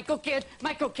Kidd, Michael Kidd,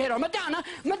 Michael Kidd. Or Madonna,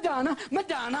 Madonna,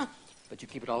 Madonna. But you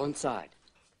keep it all inside.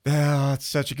 Oh, it's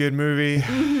such a good movie.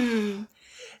 Mm-hmm.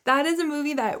 That is a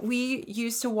movie that we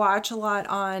used to watch a lot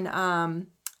on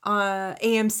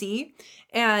AMC,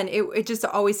 and it just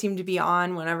always seemed to be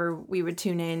on whenever we would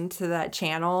tune in to that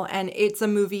channel. And it's a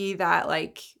movie that,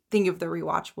 like, think of the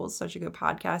Rewatchables, such a good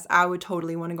podcast. I would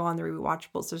totally want to go on the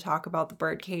Rewatchables to talk about The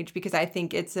Birdcage, because I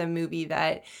think it's a movie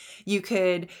that you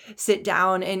could sit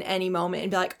down in any moment and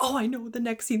be like, oh, I know the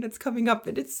next scene that's coming up,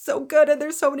 and it's so good, and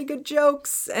there's so many good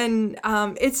jokes, and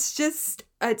I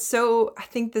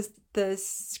think the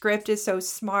script is so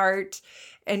smart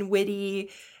and witty.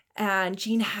 And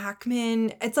Gene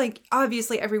Hackman, it's like,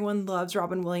 obviously everyone loves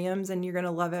Robin Williams, and you're going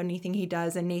to love anything he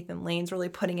does. And Nathan Lane's really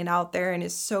putting it out there and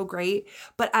is so great.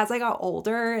 But as I got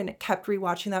older and kept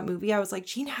rewatching that movie, I was like,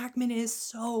 Gene Hackman is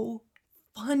so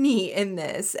funny in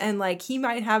this. And like, he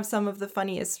might have some of the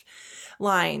funniest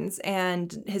lines,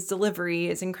 and his delivery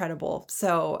is incredible.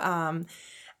 So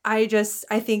I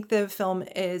think the film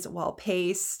is well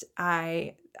paced.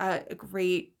 A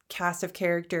great cast of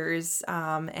characters,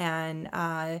 and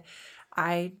I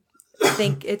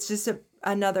think it's just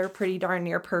another pretty darn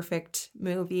near perfect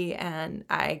movie, and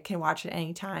I can watch it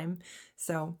anytime.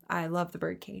 So I love The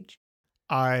Birdcage.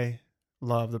 I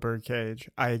love The Birdcage.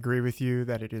 I agree with you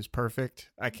that it is perfect.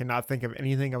 I cannot think of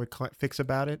anything I would fix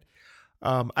about it.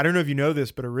 I don't know if you know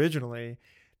this, but originally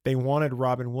they wanted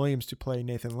Robin Williams to play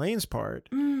Nathan Lane's part,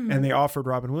 and they offered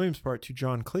Robin Williams' part to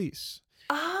John Cleese.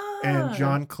 And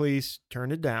John Cleese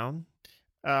turned it down.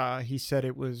 He said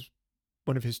it was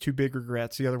one of his two big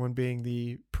regrets, the other one being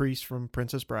the priest from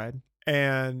Princess Bride.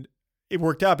 And it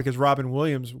worked out because Robin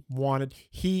Williams wanted,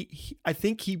 I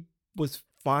think he was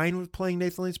fine with playing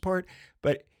Nathan Lane's part,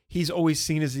 but he's always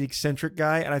seen as the eccentric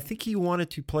guy. And I think he wanted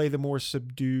to play the more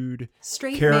subdued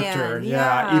straight character. Man,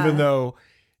 yeah. Even though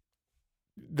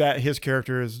that his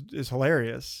character is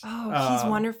hilarious. Oh, he's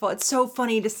wonderful. It's so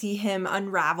funny to see him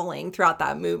unraveling throughout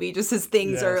that movie, just as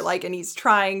things are like, and he's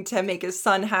trying to make his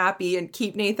son happy and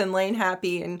keep Nathan Lane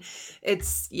happy. And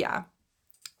it's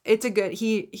a good,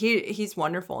 he's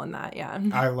wonderful in that. Yeah.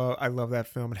 I love that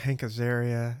film. And Hank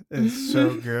Azaria is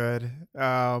so good.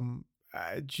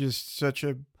 Just such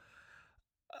a,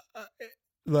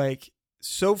 like,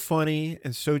 so funny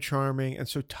and so charming and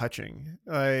so touching.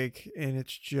 Like, and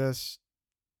it's just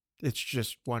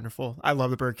wonderful. I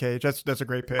love The Birdcage. That's a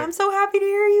great pick. I'm so happy to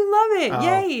hear you love it.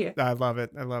 Yay. I love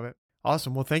it. I love it.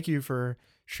 Awesome. Well, thank you for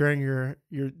sharing your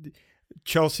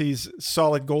Chelsea's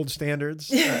solid gold standards.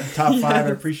 Top 5. I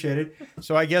appreciate it.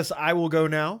 So I guess I will go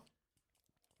now.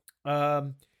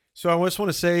 So I just want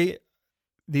to say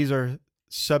these are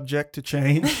subject to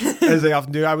change as they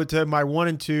often do. I would tell my 1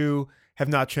 and 2 have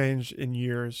not changed in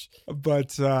years,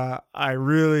 but I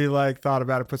really thought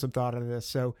about it, put some thought into this.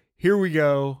 So here we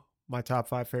go. My top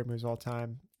 5 favorite movies of all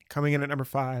time. Coming in at number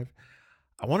 5.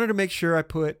 I wanted to make sure I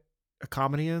put a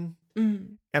comedy in,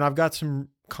 and I've got some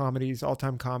comedies,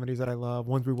 all-time comedies that I love,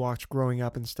 ones we watched growing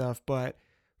up and stuff. But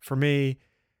for me,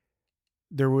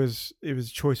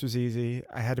 choice was easy.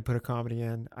 I had to put a comedy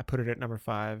in. I put it at number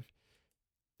 5.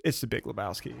 It's The Big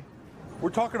Lebowski. We're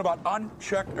talking about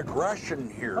unchecked aggression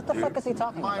here. What the fuck is he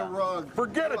talking about? My rug.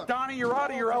 Forget it, Donnie. You're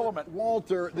out of your element.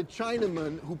 Walter, the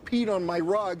Chinaman who peed on my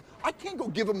rug, I can't go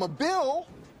give him a bill.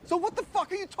 So what the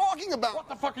fuck are you talking about? What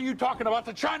the fuck are you talking about?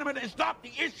 The Chinaman is not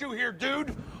the issue here,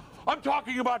 dude. I'm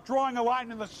talking about drawing a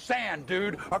line in the sand,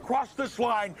 dude. Across this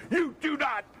line, you do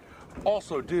not.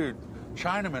 Also, dude,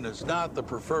 Chinaman is not the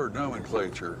preferred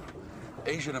nomenclature.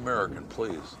 Asian American,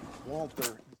 please.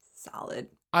 Walter. Solid.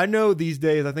 I know these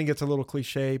days I think it's a little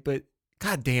cliche, but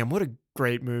goddamn, what a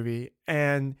great movie.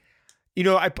 And, you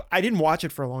know, I didn't watch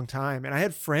it for a long time, and I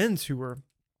had friends who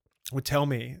would tell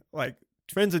me, like,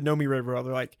 friends that know me really well,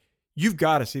 they're like, you've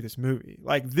got to see this movie.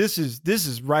 Like, this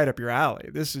is right up your alley.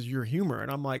 This is your humor.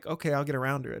 And I'm like, okay, I'll get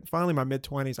around to it. Finally, my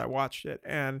mid-20s, I watched it,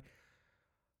 and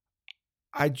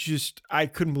I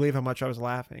couldn't believe how much I was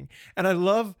laughing. And I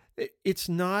love, it's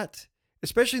not,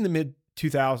 especially in the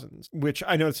mid-2000s, which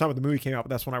I know it's not when the movie came out, but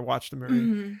that's when I watched the movie.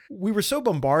 Mm-hmm. We were so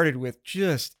bombarded with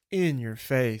just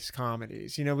in-your-face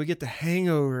comedies. You know, we get The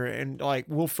Hangover, and like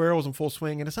Will Ferrell's in full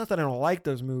swing. And it's not that I don't like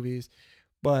those movies,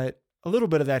 but a little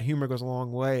bit of that humor goes a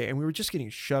long way. And we were just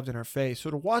getting shoved in our face. So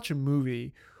to watch a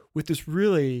movie with this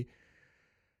really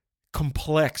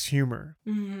complex humor,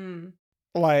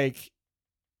 like,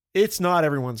 it's not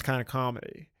everyone's kind of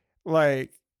comedy.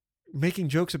 Like, making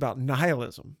jokes about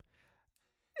nihilism.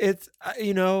 It's,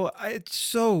 you know, it's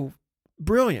so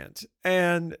brilliant.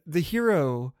 And the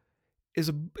hero is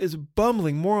a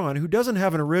bumbling moron who doesn't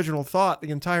have an original thought the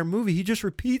entire movie. He just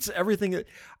repeats everything.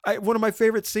 One of my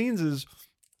favorite scenes is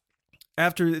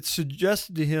after it's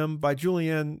suggested to him by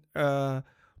Julianne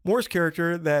Moore's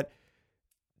character that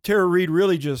Tara Reid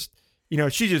really just, you know,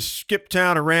 she just skipped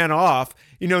town and ran off.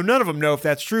 You know, none of them know if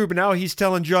that's true, but now he's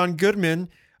telling John Goodman,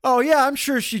 oh yeah, I'm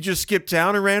sure she just skipped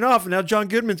town and ran off. And now John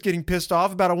Goodman's getting pissed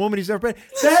off about a woman he's never been.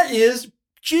 That is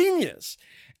genius.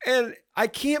 And I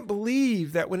can't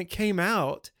believe that when it came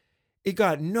out, it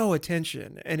got no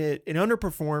attention, and it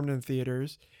underperformed in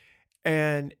theaters.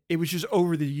 And it was just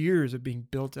over the years of being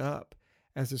built up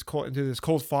as this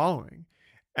cult following.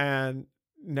 And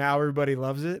now everybody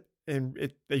loves it,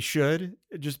 and they should.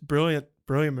 Just brilliant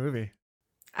movie.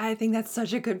 I think that's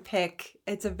such a good pick.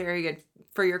 It's a very good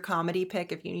for your comedy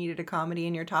pick. If you needed a comedy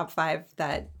in your top 5,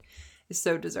 that is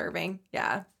so deserving.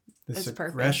 Yeah. This it's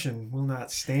perfect. Aggression will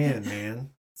not stand, man.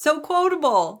 So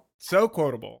quotable. So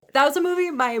quotable. That was a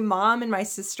movie my mom and my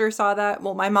sister saw that.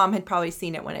 Well, my mom had probably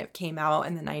seen it when it came out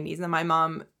in the 90s. And then my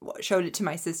mom showed it to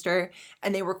my sister,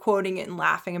 and they were quoting it and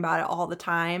laughing about it all the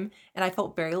time. And I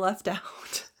felt very left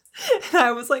out. And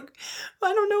I was like,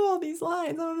 I don't know all these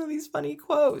lines. I don't know these funny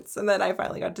quotes. And then I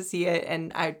finally got to see it,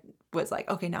 and I was like,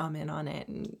 okay, now I'm in on it.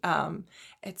 And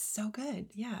it's so good.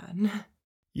 Yeah.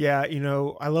 Yeah, you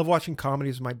know, I love watching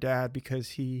comedies with my dad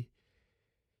because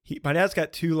my dad's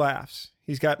got 2 laughs.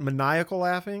 He's got maniacal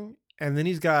laughing, and then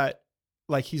he's got,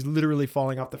 like, he's literally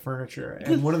falling off the furniture.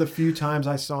 And one of the few times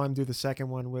I saw him do the second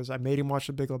one was I made him watch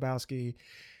The Big Lebowski,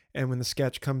 and when the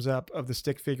sketch comes up of the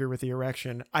stick figure with the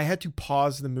erection, I had to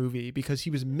pause the movie because he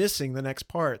was missing the next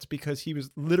parts, because he was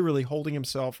literally holding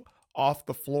himself off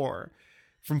the floor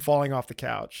from falling off the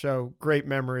couch. So great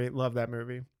memory. Love that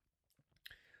movie.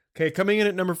 Okay, coming in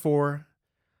at number 4.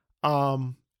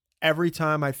 Every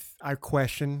time I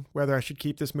question whether I should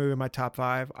keep this movie in my top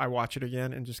 5, I watch it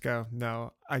again and just go,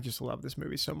 no, I just love this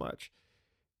movie so much.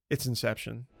 It's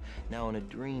Inception. Now, in a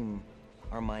dream,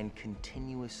 our mind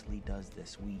continuously does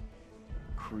this. We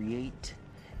create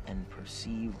and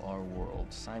perceive our world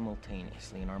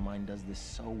simultaneously, and our mind does this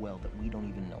so well that we don't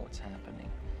even know what's happening.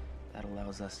 That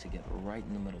allows us to get right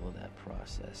in the middle of that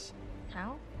process.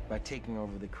 How? By taking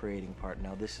over the creating part.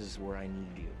 Now, this is where I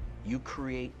need you. You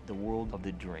create the world of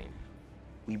the dream.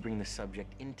 We bring the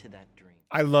subject into that dream.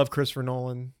 I love Christopher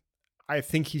Nolan. I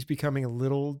think he's becoming a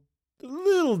little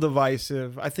little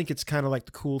divisive. I think it's kind of like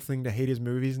the cool thing to hate his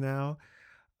movies now.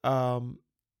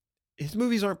 His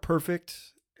movies aren't perfect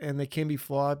and they can be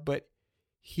flawed, but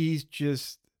he's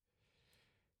just,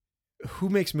 who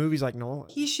makes movies like Nolan?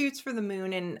 He shoots for the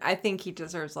moon, and I think he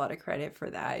deserves a lot of credit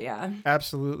for that. Yeah.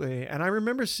 Absolutely. And I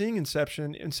remember seeing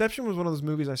Inception. Inception was one of those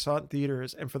movies I saw in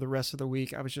theaters, and for the rest of the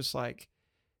week, I was just like,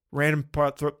 random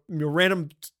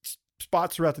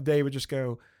spots throughout the day would just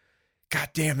go, God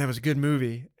damn, that was a good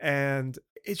movie. And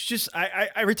it's just, I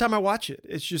every time I watch it,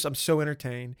 it's just, I'm so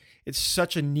entertained. It's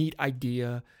such a neat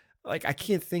idea. Like, I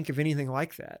can't think of anything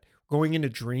like that. Going into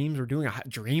dreams, or doing a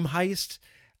dream heist.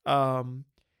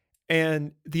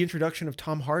 And the introduction of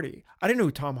Tom Hardy. I didn't know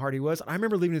who Tom Hardy was. I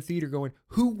remember leaving the theater going,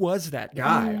 who was that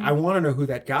guy? I want to know who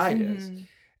that guy is.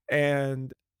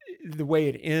 And the way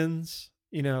it ends,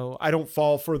 you know, I don't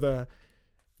fall for the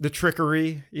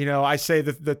trickery. You know, I say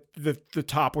that the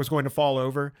top was going to fall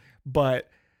over, but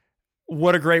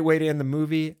what a great way to end the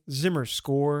movie. Zimmer's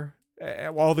score,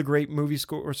 all the great movie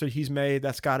scores that he's made,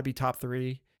 that's got to be top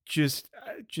 3. Just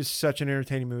such an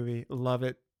entertaining movie. Love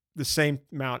it. The same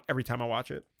amount every time I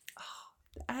watch it.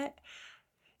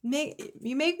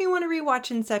 You make me want to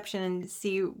rewatch Inception and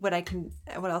see what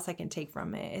else I can take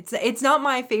from it. It's not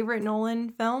my favorite Nolan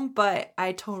film, but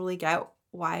I totally get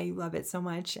why you love it so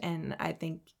much, and I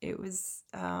think it was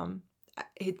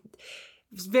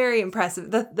very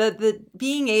impressive. The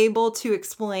being able to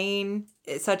explain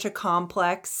such a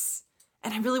complex.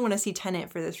 And I really want to see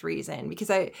Tenet for this reason, because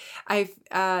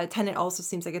Tenet also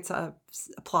seems like it's a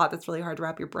plot that's really hard to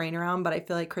wrap your brain around. But I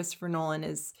feel like Christopher Nolan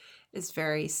is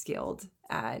very skilled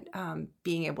at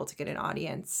being able to get an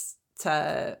audience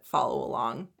to follow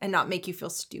along and not make you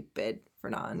feel stupid for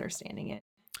not understanding it.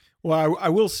 Well, I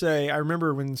will say, I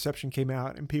remember when Inception came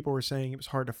out and people were saying it was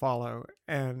hard to follow,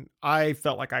 and I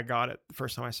felt like I got it the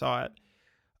first time I saw it.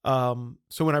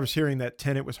 So when I was hearing that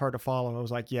Tenet was hard to follow, I was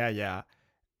like, yeah.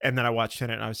 And then I watched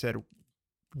Tenet and I said,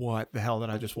 what the hell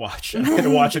did I just watch? And I had to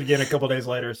watch it again a couple days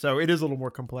later. So it is a little more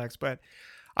complex, but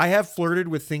I have flirted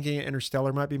with thinking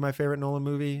Interstellar might be my favorite Nolan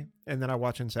movie. And then I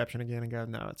watch Inception again and go,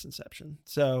 no, it's Inception.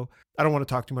 So I don't want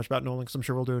to talk too much about Nolan because I'm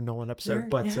sure we'll do a Nolan episode, Sure,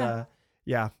 but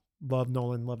yeah, love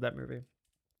Nolan. Love that movie.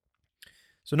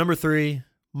 So number 3,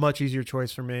 much easier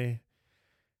choice for me.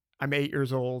 I'm 8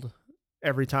 years old.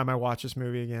 Every time I watch this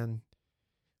movie again,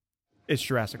 it's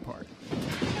Jurassic Park.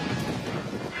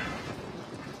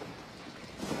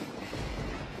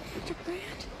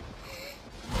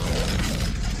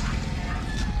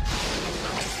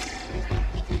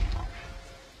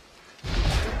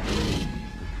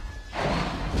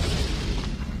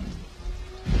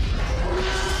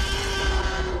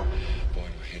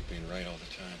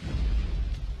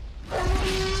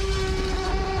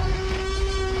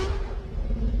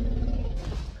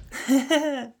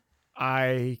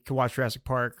 I could watch Jurassic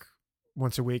Park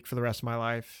once a week for the rest of my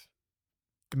life.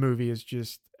 The movie is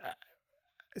just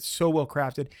it's so well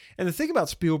crafted. And the thing about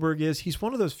Spielberg is he's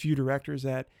one of those few directors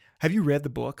that, have you read the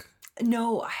book?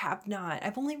 No, I have not.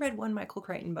 I've only read one Michael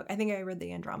Crichton book. I think I read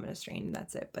The Andromeda Strain, and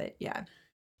that's it. But yeah.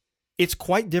 It's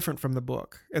quite different from the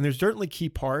book. And there's certainly key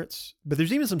parts, but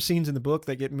there's even some scenes in the book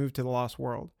that get moved to the Lost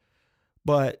World.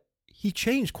 But he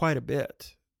changed quite a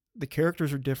bit. The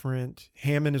characters are different.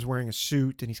 Hammond is wearing a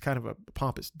suit and he's kind of a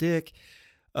pompous dick.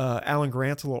 Alan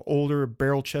Grant's a little older,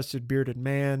 barrel-chested, bearded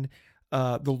man.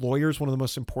 The lawyer's one of the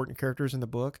most important characters in the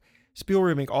book.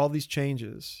 Spielberg make all these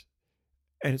changes,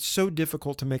 and it's so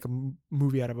difficult to make a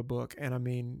movie out of a book. And I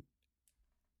mean,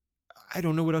 I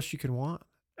don't know what else you can want.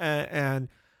 And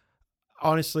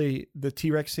honestly, the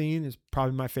T-Rex scene is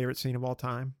probably my favorite scene of all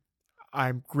time.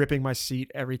 I'm gripping my seat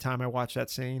every time I watch that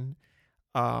scene.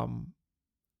 I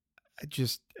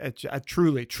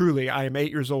truly, I am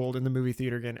 8 years old in the movie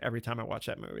theater again every time I watch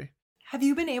that movie. Have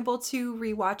you been able to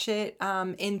rewatch it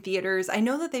in theaters? I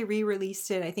know that they re-released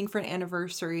it, I think, for an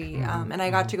anniversary, and I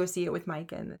got to go see it with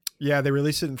Mike. Yeah, they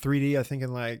released it in 3D, I think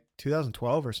in like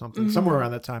 2012 or something, somewhere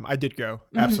around that time. I did go,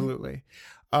 absolutely.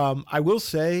 I will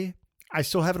say, I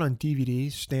still have it on DVD,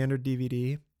 standard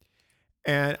DVD,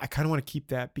 and I kind of want to keep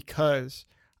that because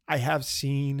I have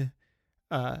seen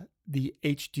the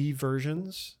HD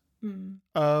versions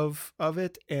of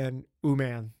it, and ooh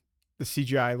man, the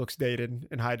CGI looks dated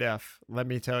in high def, let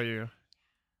me tell you.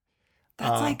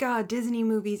 That's like Disney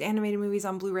movies, animated movies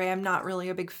on Blu-ray. I'm not really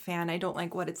a big fan. I don't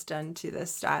like what it's done to the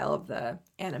style of the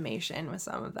animation with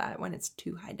some of that when it's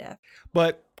too high def.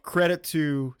 But credit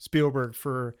to Spielberg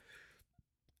for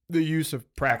the use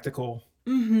of practical.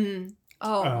 The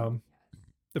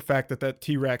fact that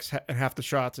T-Rex and half the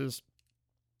shots is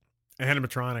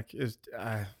animatronic is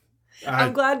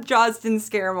I'm glad Jaws didn't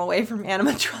scare him away from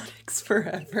animatronics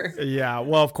forever. Yeah,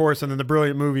 well, of course, and then the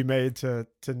brilliant movie made to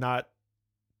not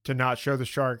show the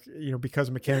shark, because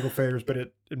of mechanical failures, but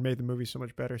it made the movie so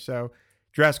much better. So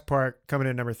Jurassic Park coming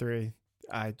in number 3.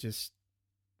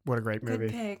 What a great movie.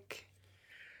 Good pick.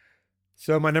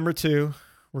 So my number 2,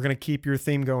 we're going to keep your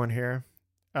theme going here.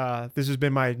 This has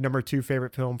been my number 2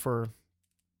 favorite film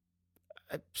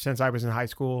since I was in high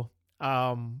school.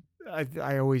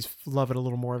 I always love it a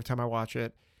little more every time I watch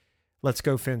it. Let's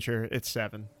Go, Fincher. It's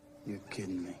 7. You're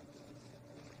kidding me.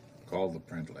 Call the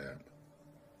print lab.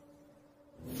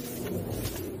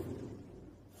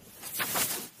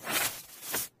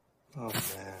 Oh,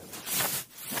 man.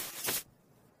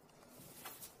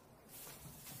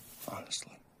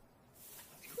 Honestly,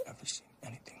 have you ever seen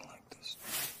anything like this?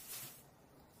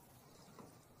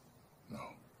 No.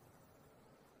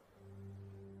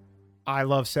 I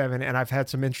love 7, and I've had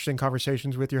some interesting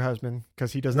conversations with your husband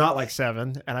because he does not like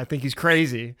 7, and I think he's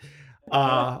crazy.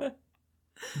 But,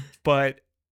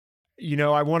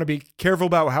 I want to be careful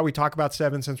about how we talk about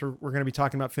 7 since we're going to be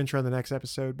talking about Fincher on the next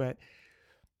episode. But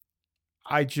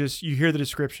you hear the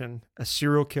description. A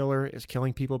serial killer is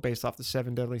killing people based off the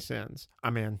 7 deadly sins.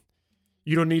 I'm in.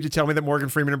 You don't need to tell me that Morgan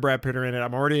Freeman and Brad Pitt are in it.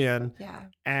 I'm already in. Yeah.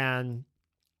 And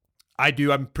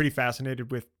I'm pretty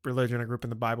fascinated with religion. I grew up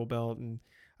in the Bible Belt, and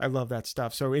I love that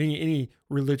stuff. So any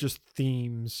religious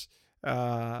themes,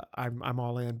 I'm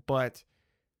all in. But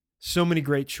so many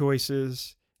great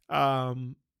choices. I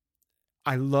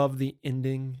love the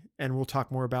ending, and we'll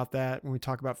talk more about that when we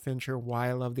talk about Fincher, why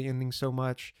I love the ending so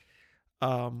much.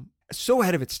 So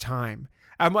ahead of its time.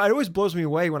 It always blows me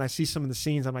away when I see some of the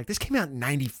scenes. I'm like, this came out in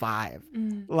 95.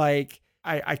 Like,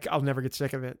 I'll never get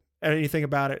sick of it. Anything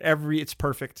about it. It's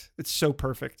perfect. It's so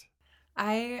perfect.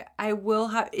 I will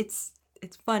have, it's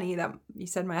funny that you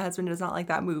said my husband does not like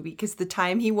that movie, because the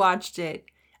time he watched it,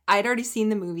 I'd already seen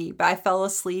the movie, but I fell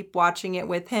asleep watching it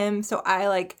with him. So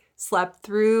I slept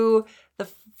through the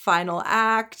final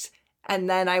act. And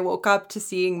then I woke up to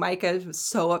seeing Micah was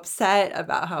so upset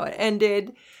about how it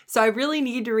ended. So I really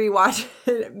need to rewatch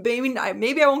it.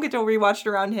 Maybe I won't get to rewatch it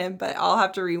around him, but I'll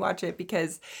have to rewatch it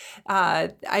because I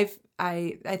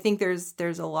think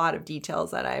there's a lot of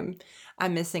details that I'm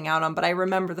missing out on. But I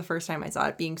remember the first time I saw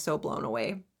it being so blown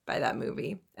away by that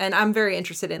movie. And I'm very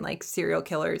interested in serial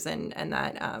killers and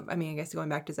that, I guess going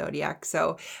back to Zodiac.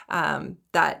 So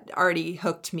that already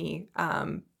hooked me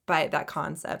by that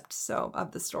concept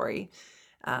of the story.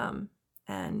 And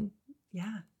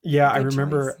yeah, I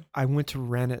remember I went to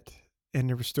rent it, and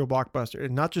there was still Blockbuster,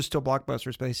 and not just still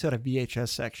Blockbusters, but they still had a VHS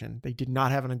section. They did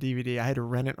not have it on DVD. I had to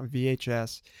rent it on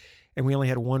VHS, and we only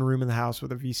had one room in the house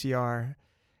with a VCR.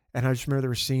 And I just remember there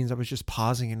were scenes I was just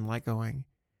pausing and going,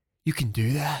 you can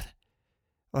do that?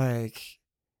 I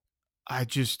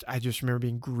just remember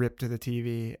being gripped to the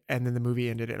TV, and then the movie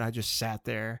ended and I just sat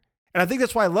there. And I think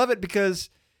that's why I love it, because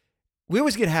we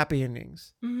always get happy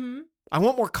endings. Mm-hmm. I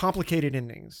want more complicated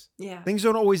endings. Yeah. Things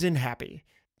don't always end happy.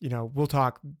 We'll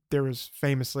talk. There was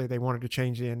famously, they wanted to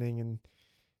change the ending, and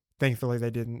thankfully they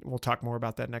didn't. We'll talk more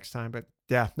about that next time. But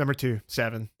yeah, number 2,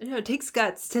 7. It takes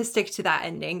guts to stick to that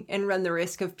ending and run the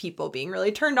risk of people being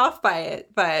really turned off by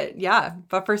it.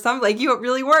 But for some like you, it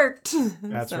really worked.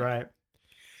 That's right.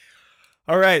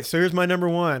 All right. So here's my number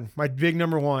 1, my big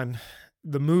number 1,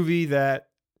 the movie that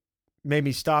made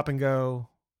me stop and go,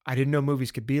 I didn't know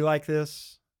movies could be like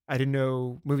this. I didn't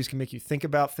know movies can make you think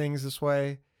about things this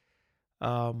way.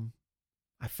 I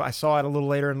saw it a little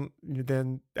later, and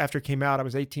then after it came out, I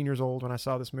was 18 years old when I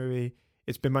saw this movie.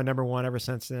 It's been my number 1 ever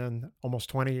since then, almost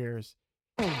 20 years.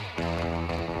 It's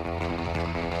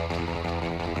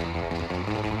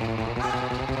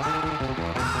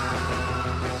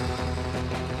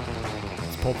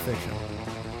Pulp Fiction.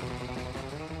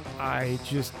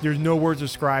 There's no words to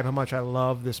describe how much I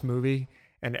love this movie.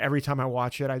 And every time I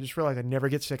watch it, I just realize I never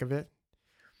get sick of it.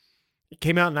 It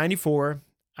came out in 94.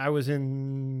 I was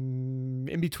in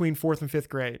between 4th and 5th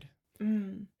grade.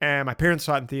 And my parents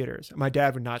saw it in theaters. My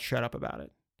dad would not shut up about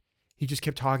it. He just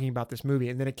kept talking about this movie.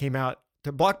 And then it came out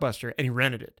to Blockbuster, and he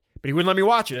rented it. But he wouldn't let me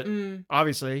watch it.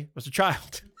 Obviously, I was a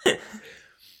child.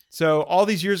 So all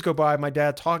these years go by, my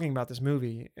dad talking about this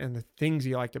movie and the things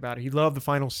he liked about it. He loved the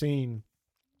final scene.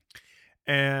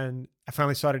 And I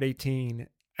finally saw it at 18.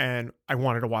 And I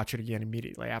wanted to watch it again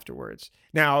immediately afterwards.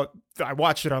 Now, I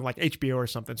watched it on HBO or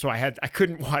something, so I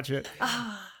couldn't watch it.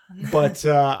 But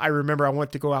I remember I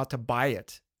went to go out to buy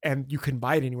it, and you couldn't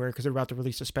buy it anywhere because they're about to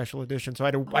release a special edition. So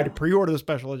I had to pre-order the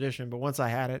special edition, but once I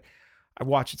had it, I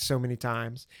watched it so many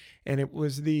times. And it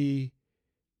was a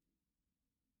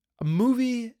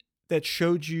movie that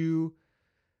showed you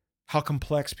how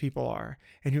complex people are.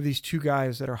 And you have these two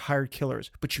guys that are hired killers,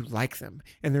 but you like them.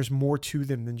 And there's more to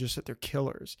them than just that they're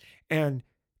killers. And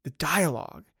the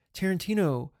dialogue,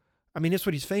 Tarantino, I mean, that's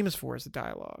what he's famous for, is the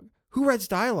dialogue. Who writes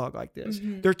dialogue like this?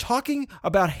 Mm-hmm. They're talking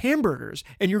about hamburgers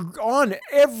and you're on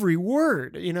every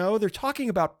word, you know, they're talking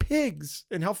about pigs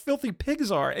and how filthy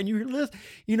pigs are. And you're,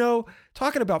 you know,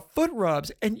 talking about foot rubs,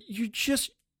 and you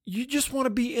just want to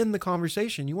be in the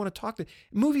conversation. You want to talk to,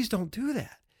 movies don't do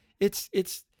that.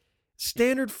 It's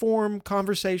standard form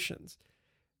conversations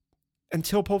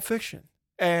until Pulp Fiction.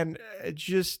 And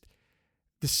just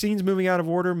the scenes moving out of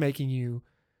order, making you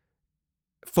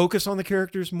focus on the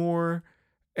characters more.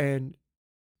 And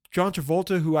John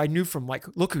Travolta, who I knew from like,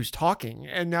 Look Who's Talking.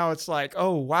 And now it's like,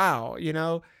 oh, wow. You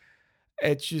know,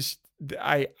 it's just,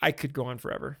 I could go on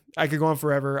forever. I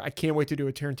can't wait to do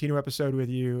a Tarantino episode with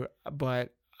you,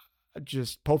 but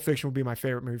just Pulp Fiction will be my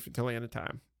favorite movie until the end of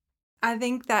time. I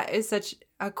think that is such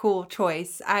a cool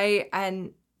choice. I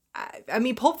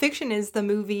mean, Pulp Fiction is the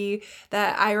movie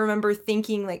that I remember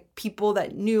thinking like people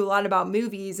that knew a lot about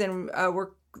movies and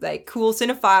were like cool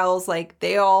cinephiles, like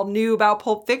they all knew about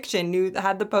Pulp Fiction,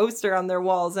 had the poster on their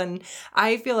walls. And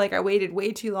I feel like I waited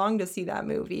way too long to see that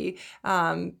movie.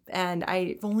 And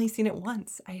I've only seen it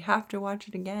once. I have to watch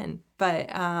it again. But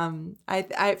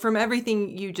I from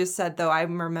everything you just said, though,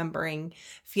 I'm remembering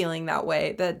feeling that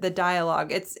way. The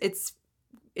dialogue, it's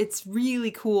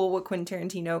really cool what Quentin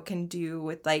Tarantino can do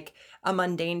with like a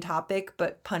mundane topic,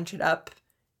 but punch it up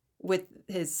with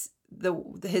his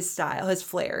style, his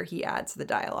flair he adds to the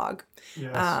dialogue.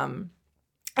 Yes.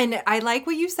 And I like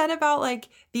what you said about like,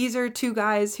 these are two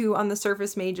guys who on the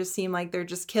surface may just seem like they're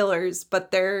just killers,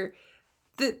 but they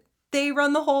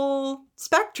run the whole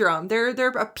spectrum.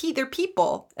 They're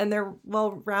people and they're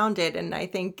well rounded. And I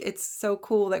think it's so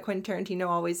cool that Quentin Tarantino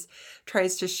always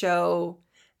tries to show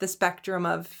the spectrum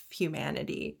of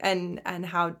humanity and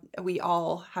how we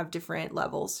all have different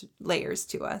layers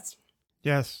to us.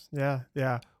 Yes.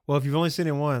 Yeah. Well, if you've only seen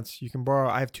it once, you can borrow.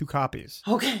 I have 2 copies.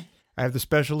 Okay. I have the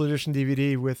special edition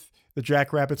DVD with the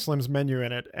Jackrabbit Slim's menu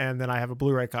in it, and then I have a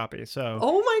Blu-ray copy. So.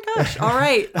 Oh my gosh! All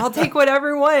right, I'll take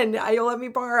whatever one you'll let me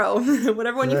borrow.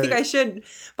 Whatever one you think I should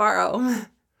borrow.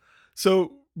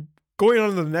 So, going on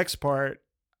to the next part,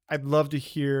 I'd love to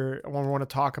hear. I want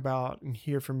to talk about and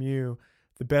hear from you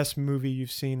the best movie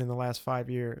you've seen in the last 5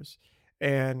 years.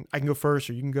 And I can go first,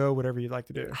 or you can go, whatever you'd like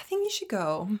to do. I think you should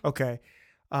go. Okay.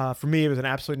 For me, it was an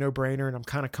absolute no-brainer, and I'm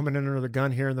kind of coming in under the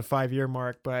gun here in the 5-year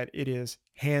mark, but it is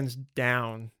hands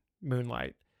down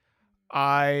Moonlight.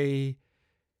 I'm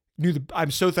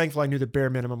so thankful I knew the bare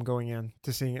minimum going in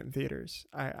to seeing it in theaters.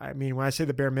 I mean, when I say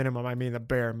the bare minimum, I mean the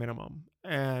bare minimum.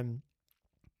 And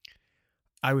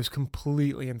I was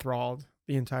completely enthralled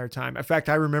the entire time. In fact,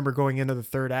 I remember going into the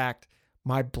third act,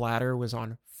 my bladder was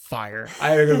on fire. I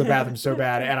had to go to the bathroom so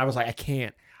bad, and I was like,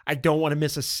 I don't want to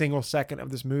miss a single second of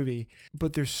this movie.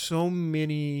 But there's so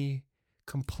many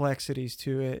complexities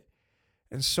to it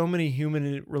and so many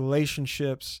human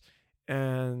relationships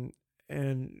and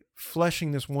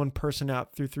fleshing this one person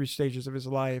out through 3 stages of his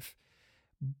life.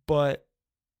 But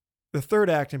the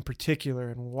third act in particular,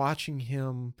 and watching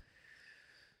him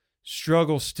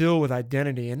struggle still with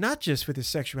identity, and not just with his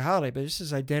sexuality, but just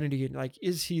his identity. And like,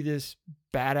 is he this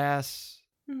badass,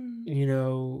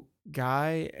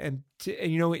 guy? And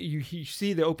you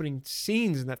see the opening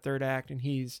scenes in that third act, and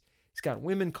he's got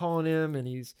women calling him, and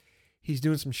he's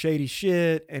doing some shady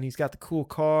shit, and he's got the cool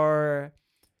car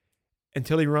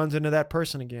until he runs into that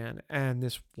person again, and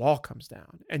this wall comes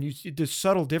down, and you see the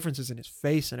subtle differences in his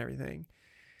face and everything.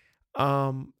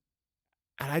 And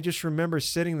I just remember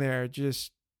sitting there,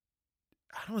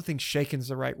 I don't think shaken's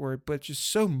the right word, but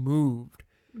just so moved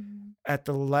at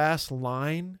the last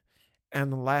line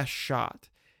and the last shot.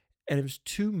 And it was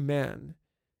 2 men,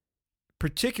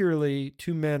 particularly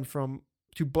 2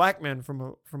 black men from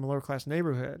a lower class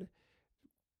neighborhood,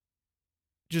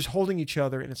 just holding each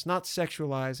other. And it's not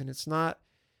sexualized, and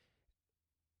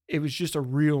it was just a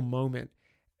real moment.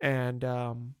 And,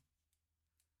 God,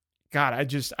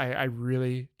 I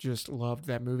really just loved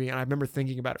that movie. And I remember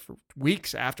thinking about it for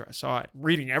weeks after I saw it,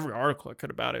 reading every article I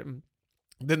could about it. And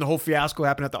then the whole fiasco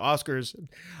happened at the Oscars.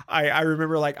 I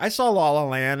remember, like, I saw La La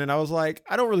Land, and I was like,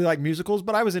 I don't really like musicals,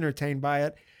 but I was entertained by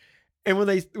it. And when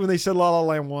they said La La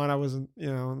Land won, I wasn't,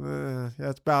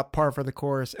 that's about par for the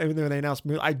course. And then when they announced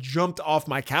Moonlight, I jumped off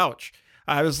my couch.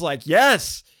 I was like,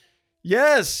 yes,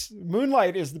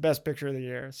 Moonlight is the best picture of the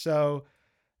year. So,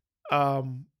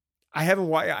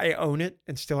 I own it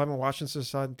and still haven't watched it since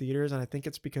I saw it in theaters. And I think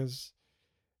it's because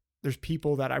there's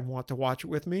people that I want to watch it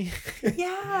with me.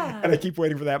 Yeah. And I keep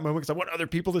waiting for that moment because I want other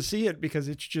people to see it, because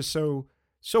it's just so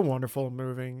so wonderful and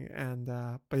moving. And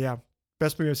but yeah,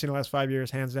 best movie I've seen in the last 5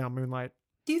 years, hands down, Moonlight.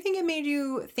 Do you think it made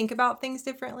you think about things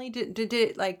differently? Did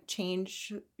it like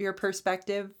change your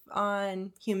perspective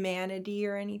on humanity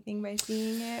or anything by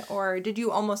seeing it? Or did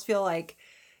you almost feel like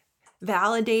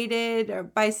validated or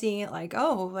by seeing it like,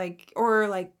 oh, like, or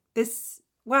like this,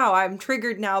 wow, I'm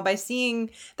triggered now by seeing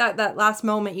that last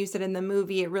moment you said in the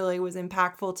movie, it really was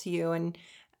impactful to you. And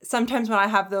sometimes when I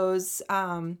have those,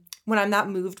 when I'm not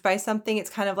moved by something,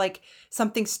 it's kind of like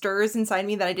something stirs inside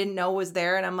me that I didn't know was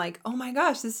there. And I'm like, oh my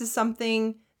gosh, this is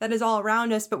something that is all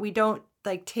around us, but we don't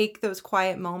like take those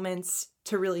quiet moments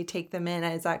to really take them in.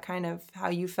 Is that kind of how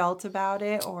you felt about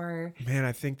it? Or Man,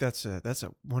 I think that's a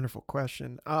wonderful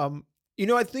question.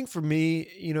 I think for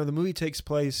me, the movie takes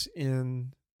place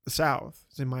in the South.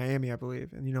 It's in Miami, I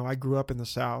believe. And, I grew up in the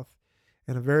South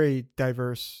in a very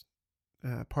diverse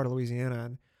part of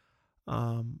Louisiana.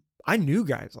 And I knew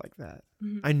guys like that.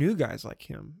 Mhm. I knew guys like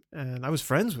him. And I was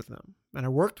friends with them. And I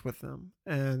worked with them.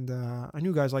 And I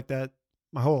knew guys like that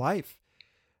my whole life.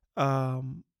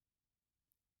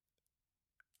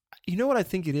 You know what I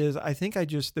think it is? I think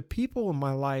the people in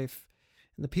my life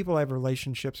and the people I have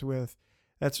relationships with,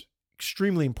 that's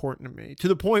extremely important to me, to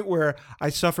the point where I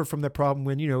suffer from the problem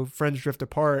when, friends drift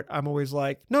apart. I'm always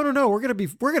like, no, we're going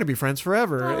to be friends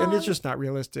forever. And it's just not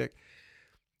realistic.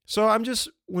 So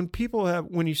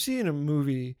when you see in a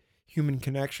movie human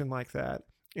connection like that,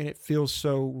 and it feels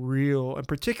so real, and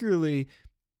particularly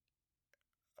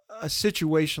a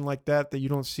situation like that you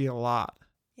don't see a lot.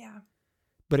 Yeah.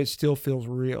 But it still feels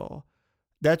real.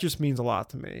 That just means a lot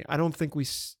to me. I don't think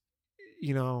there's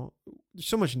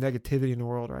so much negativity in the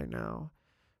world right now.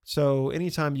 So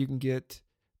anytime you can get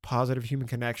positive human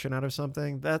connection out of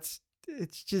something,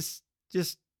 it's just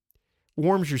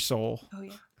warms your soul. Oh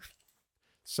yeah.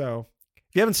 So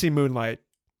if you haven't seen Moonlight,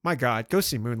 my God, go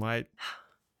see Moonlight.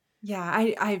 Yeah,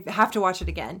 I have to watch it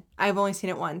again. I've only seen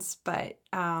it once, but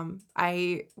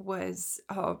I was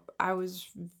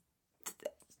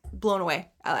blown away.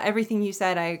 Everything you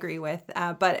said, I agree with.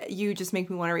 But you just make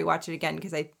me want to rewatch it again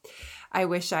because I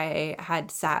wish I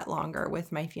had sat longer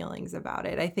with my feelings about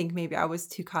it. I think maybe I was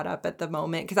too caught up at the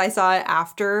moment because I saw it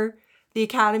after the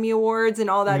Academy Awards and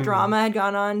all that drama had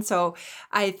gone on. So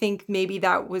I think maybe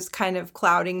that was kind of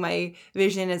clouding my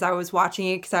vision as I was watching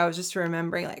it because I was just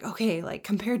remembering like, okay, like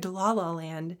compared to La La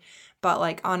Land, but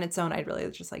like on its own, I'd really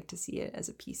just like to see it as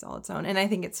a piece all its own. And I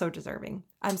think it's so deserving.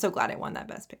 I'm so glad it won that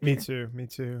Best Picture. Me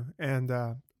too. And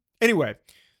anyway,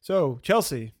 so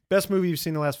Chelsea, best movie you've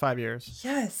seen in the last 5 years.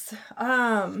 Yes.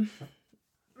 I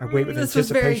wait with This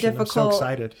was anticipation. very difficult. I'm so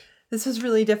excited. This was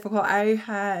really difficult. I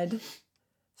had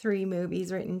 3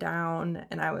 movies written down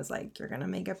and I was like, you're going to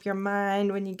make up your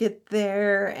mind when you get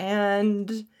there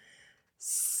and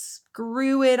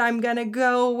screw it. I'm going to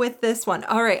go with this one.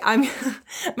 All right. I'm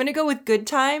going to go with Good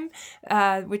Time,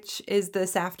 which is the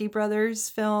Safdie brothers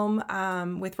film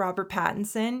with Robert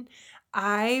Pattinson.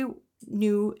 I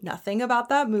knew nothing about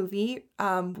that movie.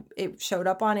 It showed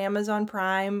up on Amazon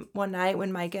Prime one night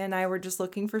when Micah and I were just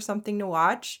looking for something to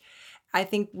watch. I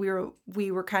think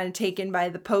we were kind of taken by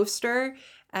the poster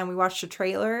and we watched a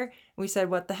trailer and we said,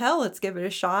 what the hell, let's give it a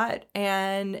shot.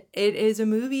 And it is a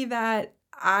movie that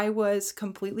I was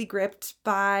completely gripped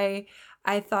by.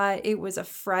 I thought it was a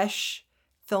fresh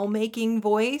filmmaking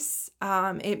voice.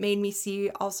 It made me see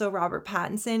also Robert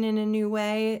Pattinson in a new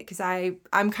way because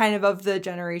I'm kind of the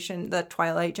generation, the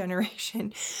Twilight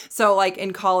generation. So like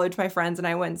in college, my friends and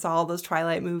I went and saw all those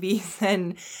Twilight movies,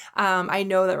 and I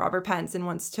know that Robert Pattinson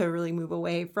wants to really move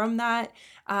away from that.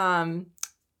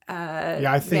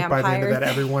 I think by the end of that,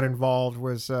 everyone involved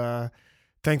was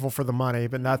thankful for the money,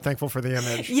 but not thankful for the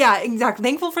image. Yeah, exactly.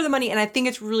 Thankful for the money. And I think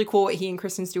it's really cool what he and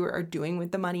Kristen Stewart are doing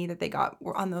with the money that they got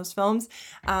on those films.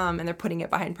 And they're putting it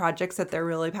behind projects that they're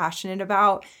really passionate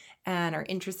about and are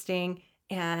interesting.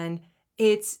 And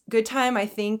it's Good Time, I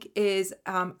think, is...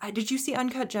 did you see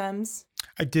Uncut Gems?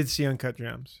 I did see Uncut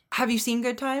Gems. Have you seen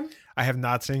Good Time? I have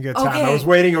not seen Good Time. Okay. I was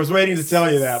waiting to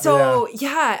tell you that. So,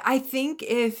 yeah, I think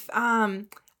if...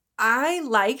 I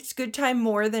liked Good Time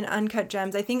more than Uncut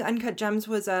Gems. I think Uncut Gems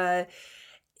was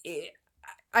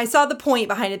I saw the point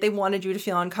behind it. They wanted you to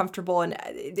feel uncomfortable and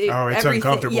it's everything.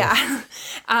 uncomfortable. Yeah.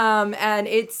 And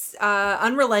it's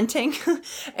unrelenting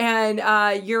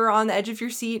and you're on the edge of your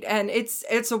seat and it's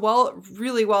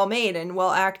really well made and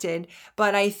well acted.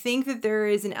 But I think that there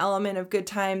is an element of Good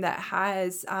Time that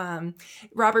has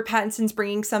Robert Pattinson's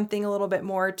bringing something a little bit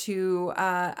more to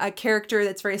a character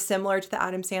that's very similar to the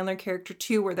Adam Sandler character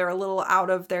too, where they're a little out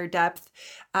of their depth.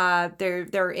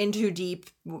 They're in too deep,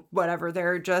 whatever.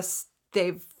 They're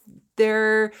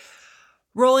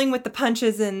rolling with the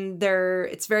punches, and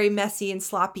it's very messy and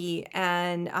sloppy.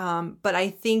 And but I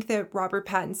think that Robert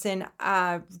Pattinson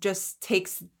just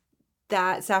takes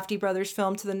that Safdie Brothers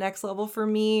film to the next level for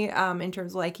me, in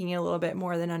terms of liking it a little bit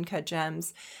more than Uncut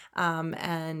Gems.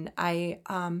 And I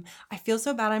feel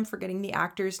so bad I'm forgetting the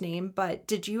actor's name, but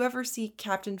did you ever see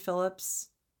Captain Phillips,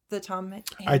 the Tom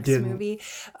Hanks movie?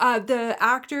 The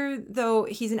actor, though,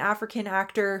 he's an African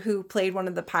actor who played one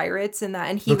of the pirates in that,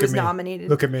 and he was nominated.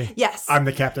 Look at me. Yes. I'm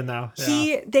the captain now.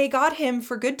 Yeah. They got him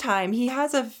for Good Time. He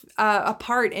has a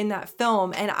part in that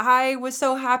film, and I was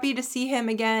so happy to see him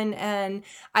again. And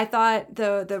I thought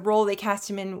the role they cast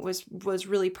him in was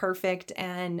really perfect.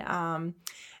 And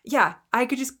yeah, I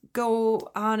could just go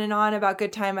on and on about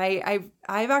Good Time. I've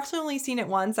actually only seen it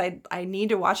once. I need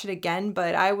to watch it again,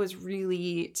 but I was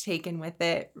really taken with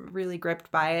it, really gripped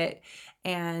by it.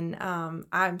 And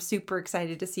I'm super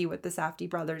excited to see what the Safdie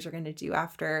brothers are going to do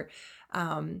after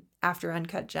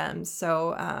Uncut Gems.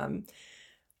 So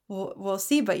we'll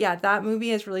see. But yeah, that movie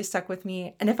has really stuck with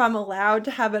me. And if I'm allowed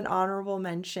to have an honorable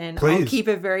mention, please. I'll keep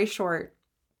it very short.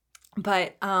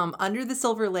 But Under the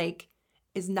Silver Lake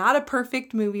is not a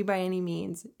perfect movie by any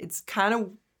means. It's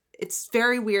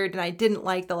very weird, and I didn't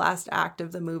like the last act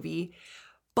of the movie,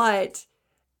 but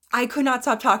I could not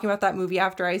stop talking about that movie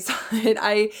after I saw it.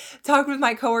 I talked with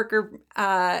my coworker,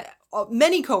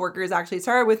 many coworkers actually. It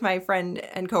started with my friend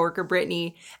and coworker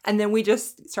Brittany, and then we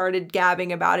just started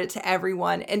gabbing about it to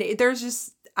everyone. And I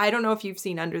don't know if you've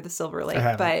seen Under the Silver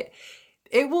Lake, but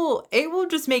it will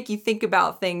just make you think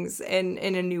about things in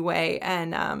a new way.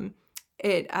 And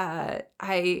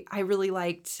I really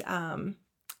liked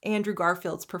Andrew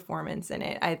Garfield's performance in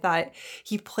it. I thought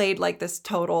he played like this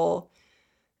total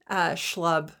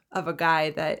schlub of a guy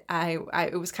that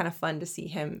it was kind of fun to see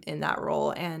him in that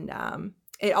role. And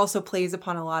it also plays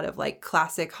upon a lot of like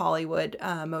classic Hollywood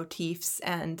motifs,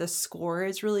 and the score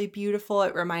is really beautiful.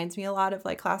 It reminds me a lot of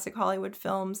like classic Hollywood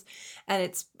films, and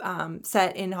it's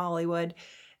set in Hollywood.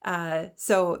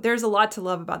 So there's a lot to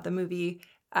love about the movie.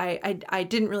 I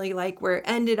didn't really like where it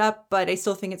ended up, but I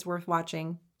still think it's worth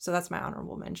watching. So that's my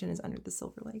honorable mention, is Under the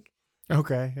Silver Lake.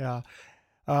 Okay, yeah.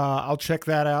 I'll check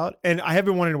that out. And I have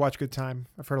been wanting to watch Good Time.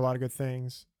 I've heard a lot of good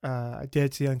things. I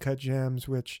did see Uncut Gems,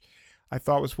 which I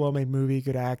thought was a well-made movie,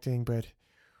 good acting, but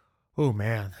oh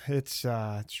man, it's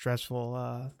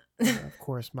stressful. Of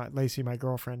course, Lacey, my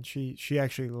girlfriend, she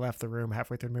actually left the room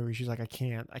halfway through the movie. She's like, I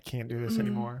can't do this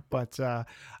anymore. But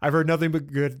I've heard nothing but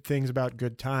good things about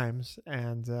Good Times,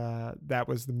 and that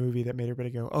was the movie that made everybody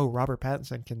go, oh, Robert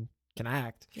Pattinson can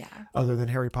act. Yeah. Other than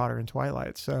Harry Potter and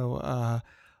Twilight. So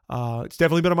it's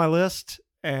definitely been on my list.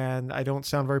 And I don't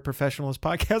sound very professional as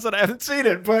podcast, and I haven't seen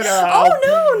it. But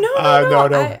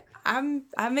no.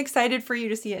 I'm excited for you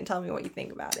to see it and tell me what you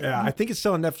think about it. Yeah, I think it's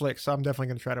still on Netflix, so I'm definitely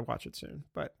going to try to watch it soon.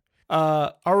 But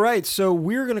all right, so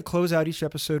we're going to close out each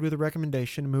episode with a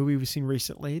recommendation, a movie we've seen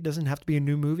recently. It doesn't have to be a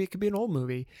new movie; it could be an old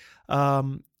movie.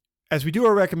 As we do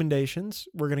our recommendations,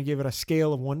 we're going to give it a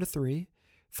scale of 1 to 3.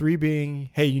 3 being,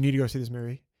 hey, you need to go see this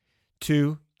movie.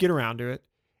 2, get around to it,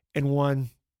 and 1,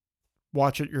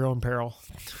 watch at your own peril,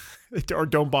 or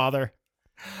don't bother.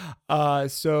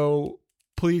 So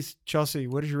please, Chelsea,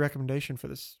 what is your recommendation for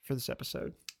this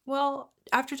episode? Well,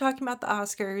 after talking about the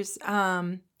Oscars,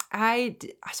 I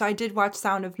did watch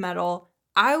Sound of Metal.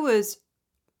 That's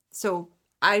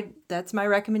my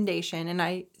recommendation, and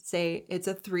I say it's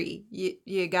a 3.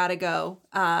 You gotta go.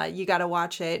 You gotta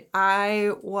watch it.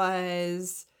 I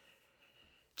was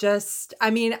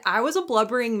a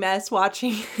blubbering mess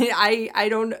watching it.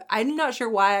 I'm not sure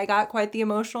why I got quite the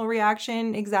emotional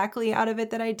reaction exactly out of it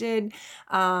that I did.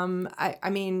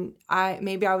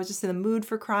 Maybe I was just in the mood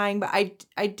for crying, but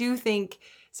I do think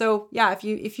so. Yeah, if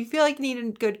you feel like you need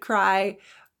a good cry,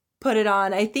 put it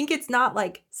on. I think it's not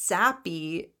like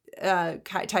sappy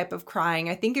type of crying.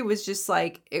 I think it was just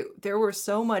like there was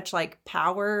so much like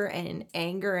power and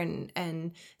anger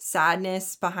and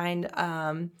sadness behind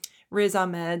Riz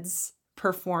Ahmed's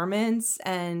performance,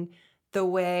 and the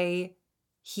way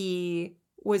he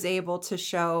was able to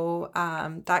show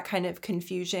that kind of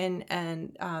confusion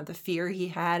and the fear he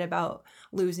had about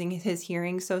losing his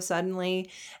hearing so suddenly,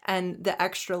 and the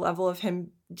extra level of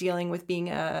him dealing with being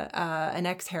an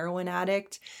ex-heroin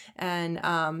addict, and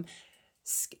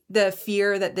the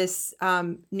fear that this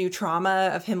new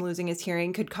trauma of him losing his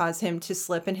hearing could cause him to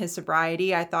slip in his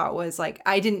sobriety. I thought was like,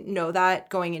 I didn't know that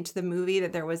going into the movie,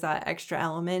 that there was that extra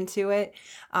element to it.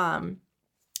 And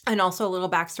also a little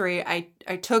backstory. I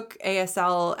took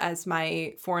ASL as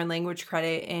my foreign language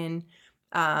credit in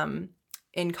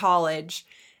college.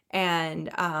 And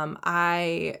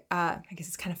I guess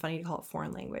it's kind of funny to call it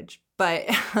foreign language, but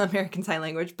American Sign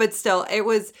Language, but still it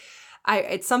was,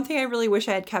 it's something I really wish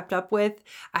I had kept up with.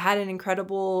 I had an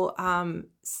incredible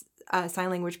sign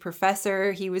language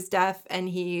professor. He was deaf, and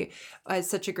he was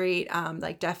such a great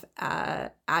deaf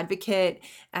advocate.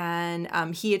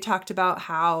 And he had talked about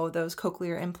how those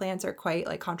cochlear implants are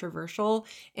quite controversial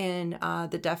in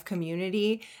the deaf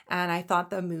community. And I thought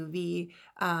the movie,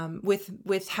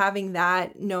 with having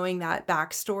that, knowing that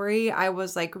backstory, I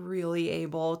was really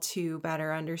able to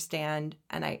better understand.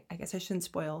 And I guess I shouldn't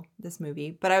spoil this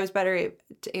movie, but I was better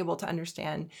able to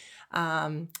understand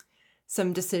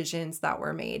some decisions that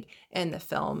were made in the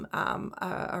film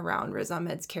around Riz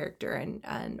Ahmed's character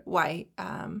and why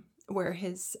where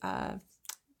his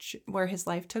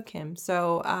life took him.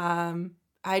 So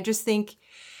I just think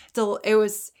it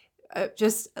was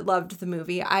just loved the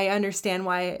movie. I understand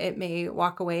why it may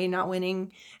walk away not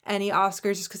winning any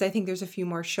Oscars, just because I think there's a few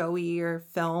more showier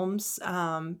films.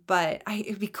 But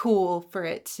it'd be cool for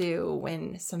it to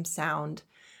win some sound.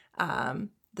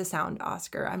 The sound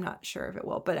Oscar. I'm not sure if it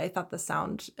will, but I thought the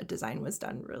sound design was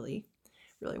done really,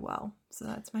 really well. So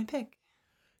that's my pick.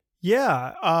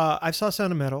 Yeah, I saw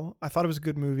Sound of Metal. I thought it was a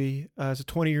good movie. As a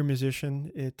 20-year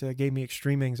musician, it gave me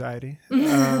extreme anxiety.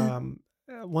 One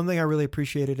thing I really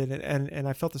appreciated in it, and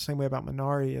I felt the same way about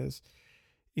Minari, is,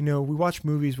 we watch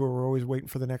movies where we're always waiting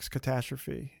for the next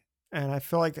catastrophe. And I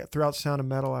feel like throughout Sound of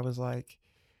Metal, I was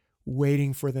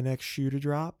waiting for the next shoe to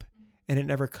drop, and it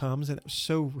never comes. And it was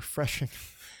so refreshing.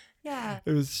 Yeah.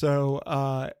 It was so,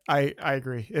 I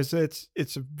agree. It's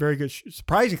a very good,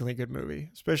 surprisingly good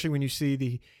movie, especially when you see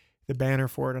the banner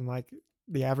for it and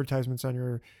the advertisements on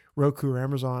your Roku or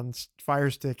Amazon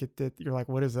Fire Stick. You're like,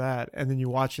 what is that? And then you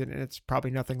watch it and it's probably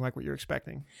nothing like what you're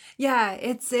expecting. Yeah,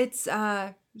 it's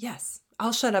yes.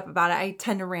 I'll shut up about it. I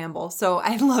tend to ramble. So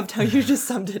I loved how you just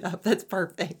summed it up. That's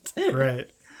perfect.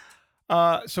 Right.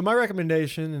 So my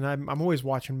recommendation, and I'm always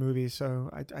watching movies,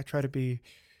 so I try to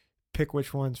pick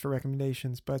which ones for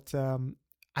recommendations, but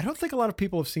I don't think a lot of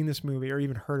people have seen this movie or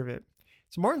even heard of it.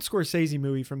 It's a Martin Scorsese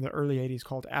movie from the early 80s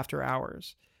called After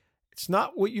Hours. It's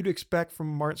not what you'd expect from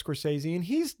Martin Scorsese, and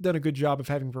he's done a good job of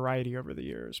having variety over the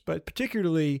years, but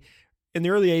particularly in the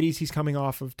early 80s, he's coming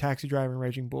off of Taxi Driver and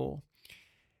Raging Bull.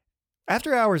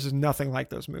 After Hours is nothing like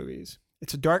those movies.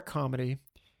 It's a dark comedy.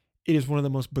 It is one of the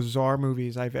most bizarre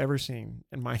movies I've ever seen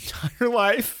in my entire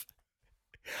life.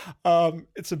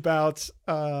 It's about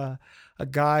a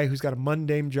guy who's got a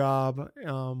mundane job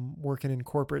working in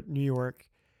corporate New York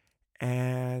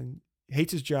and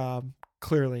hates his job,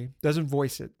 clearly. Doesn't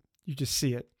voice it. You just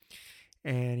see it.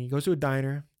 And he goes to a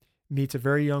diner, meets a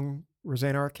very young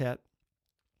Rosanna Arquette,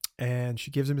 and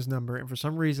she gives him his number. And for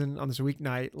some reason, on this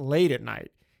weeknight, late at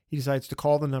night, he decides to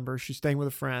call the number. She's staying with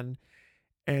a friend,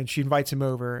 and she invites him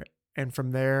over. And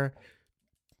from there,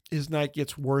 his night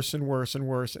gets worse and worse and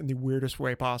worse in the weirdest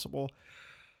way possible.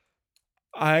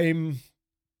 I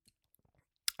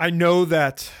know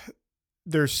that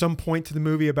there's some point to the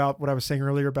movie about what I was saying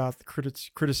earlier about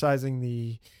criticizing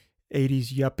the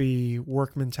 80s yuppie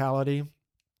work mentality.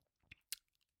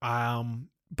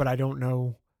 But I don't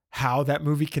know how that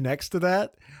movie connects to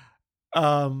that.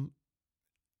 But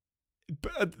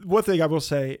one thing I will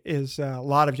say is a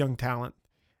lot of young talent.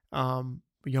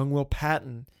 Young Will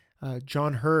Patton,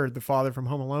 John Hurd, the father from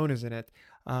Home Alone, is in it.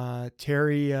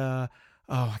 Terry, I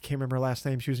can't remember her last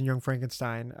name. She was in Young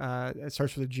Frankenstein. It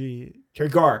starts with a G. Terry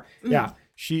Garr. Yeah,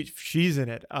 she's in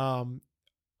it.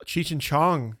 Cheech and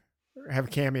Chong have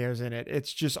cameos in it.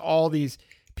 It's just all these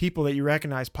people that you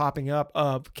recognize popping up.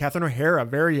 Catherine O'Hara,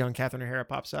 very young Catherine O'Hara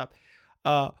pops up.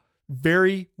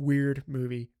 Very weird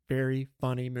movie, very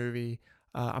funny movie.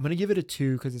 I'm going to give it a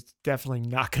 2 because it's definitely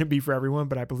not going to be for everyone,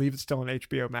 but I believe it's still on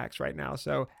HBO Max right now.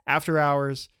 So After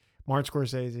Hours, Martin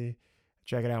Scorsese,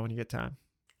 check it out when you get time.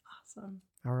 Awesome.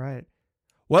 All right.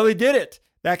 Well, we did it.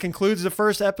 That concludes the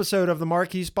first episode of the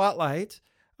Marquee Spotlight.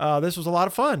 This was a lot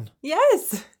of fun.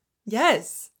 Yes.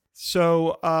 Yes.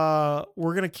 So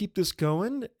we're going to keep this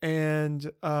going. And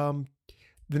the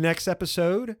next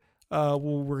episode,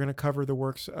 we're going to cover the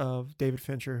works of David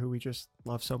Fincher, who we just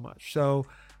love so much. So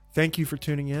thank you for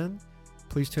tuning in.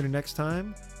 Please tune in next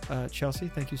time. Chelsea,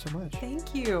 thank you so much.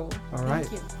 Thank you. All right.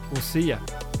 Thank you. We'll see ya.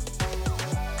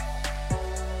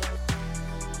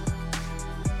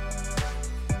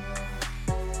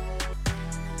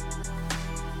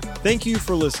 Thank you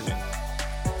for listening.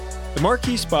 The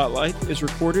Marquee Spotlight is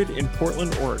recorded in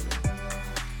Portland, Oregon.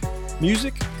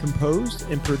 Music composed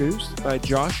and produced by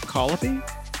Josh Colopy,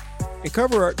 and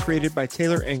cover art created by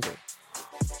Taylor Engel.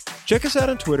 Check us out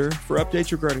on Twitter for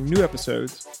updates regarding new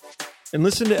episodes, and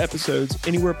listen to episodes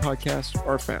anywhere podcasts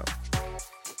are found.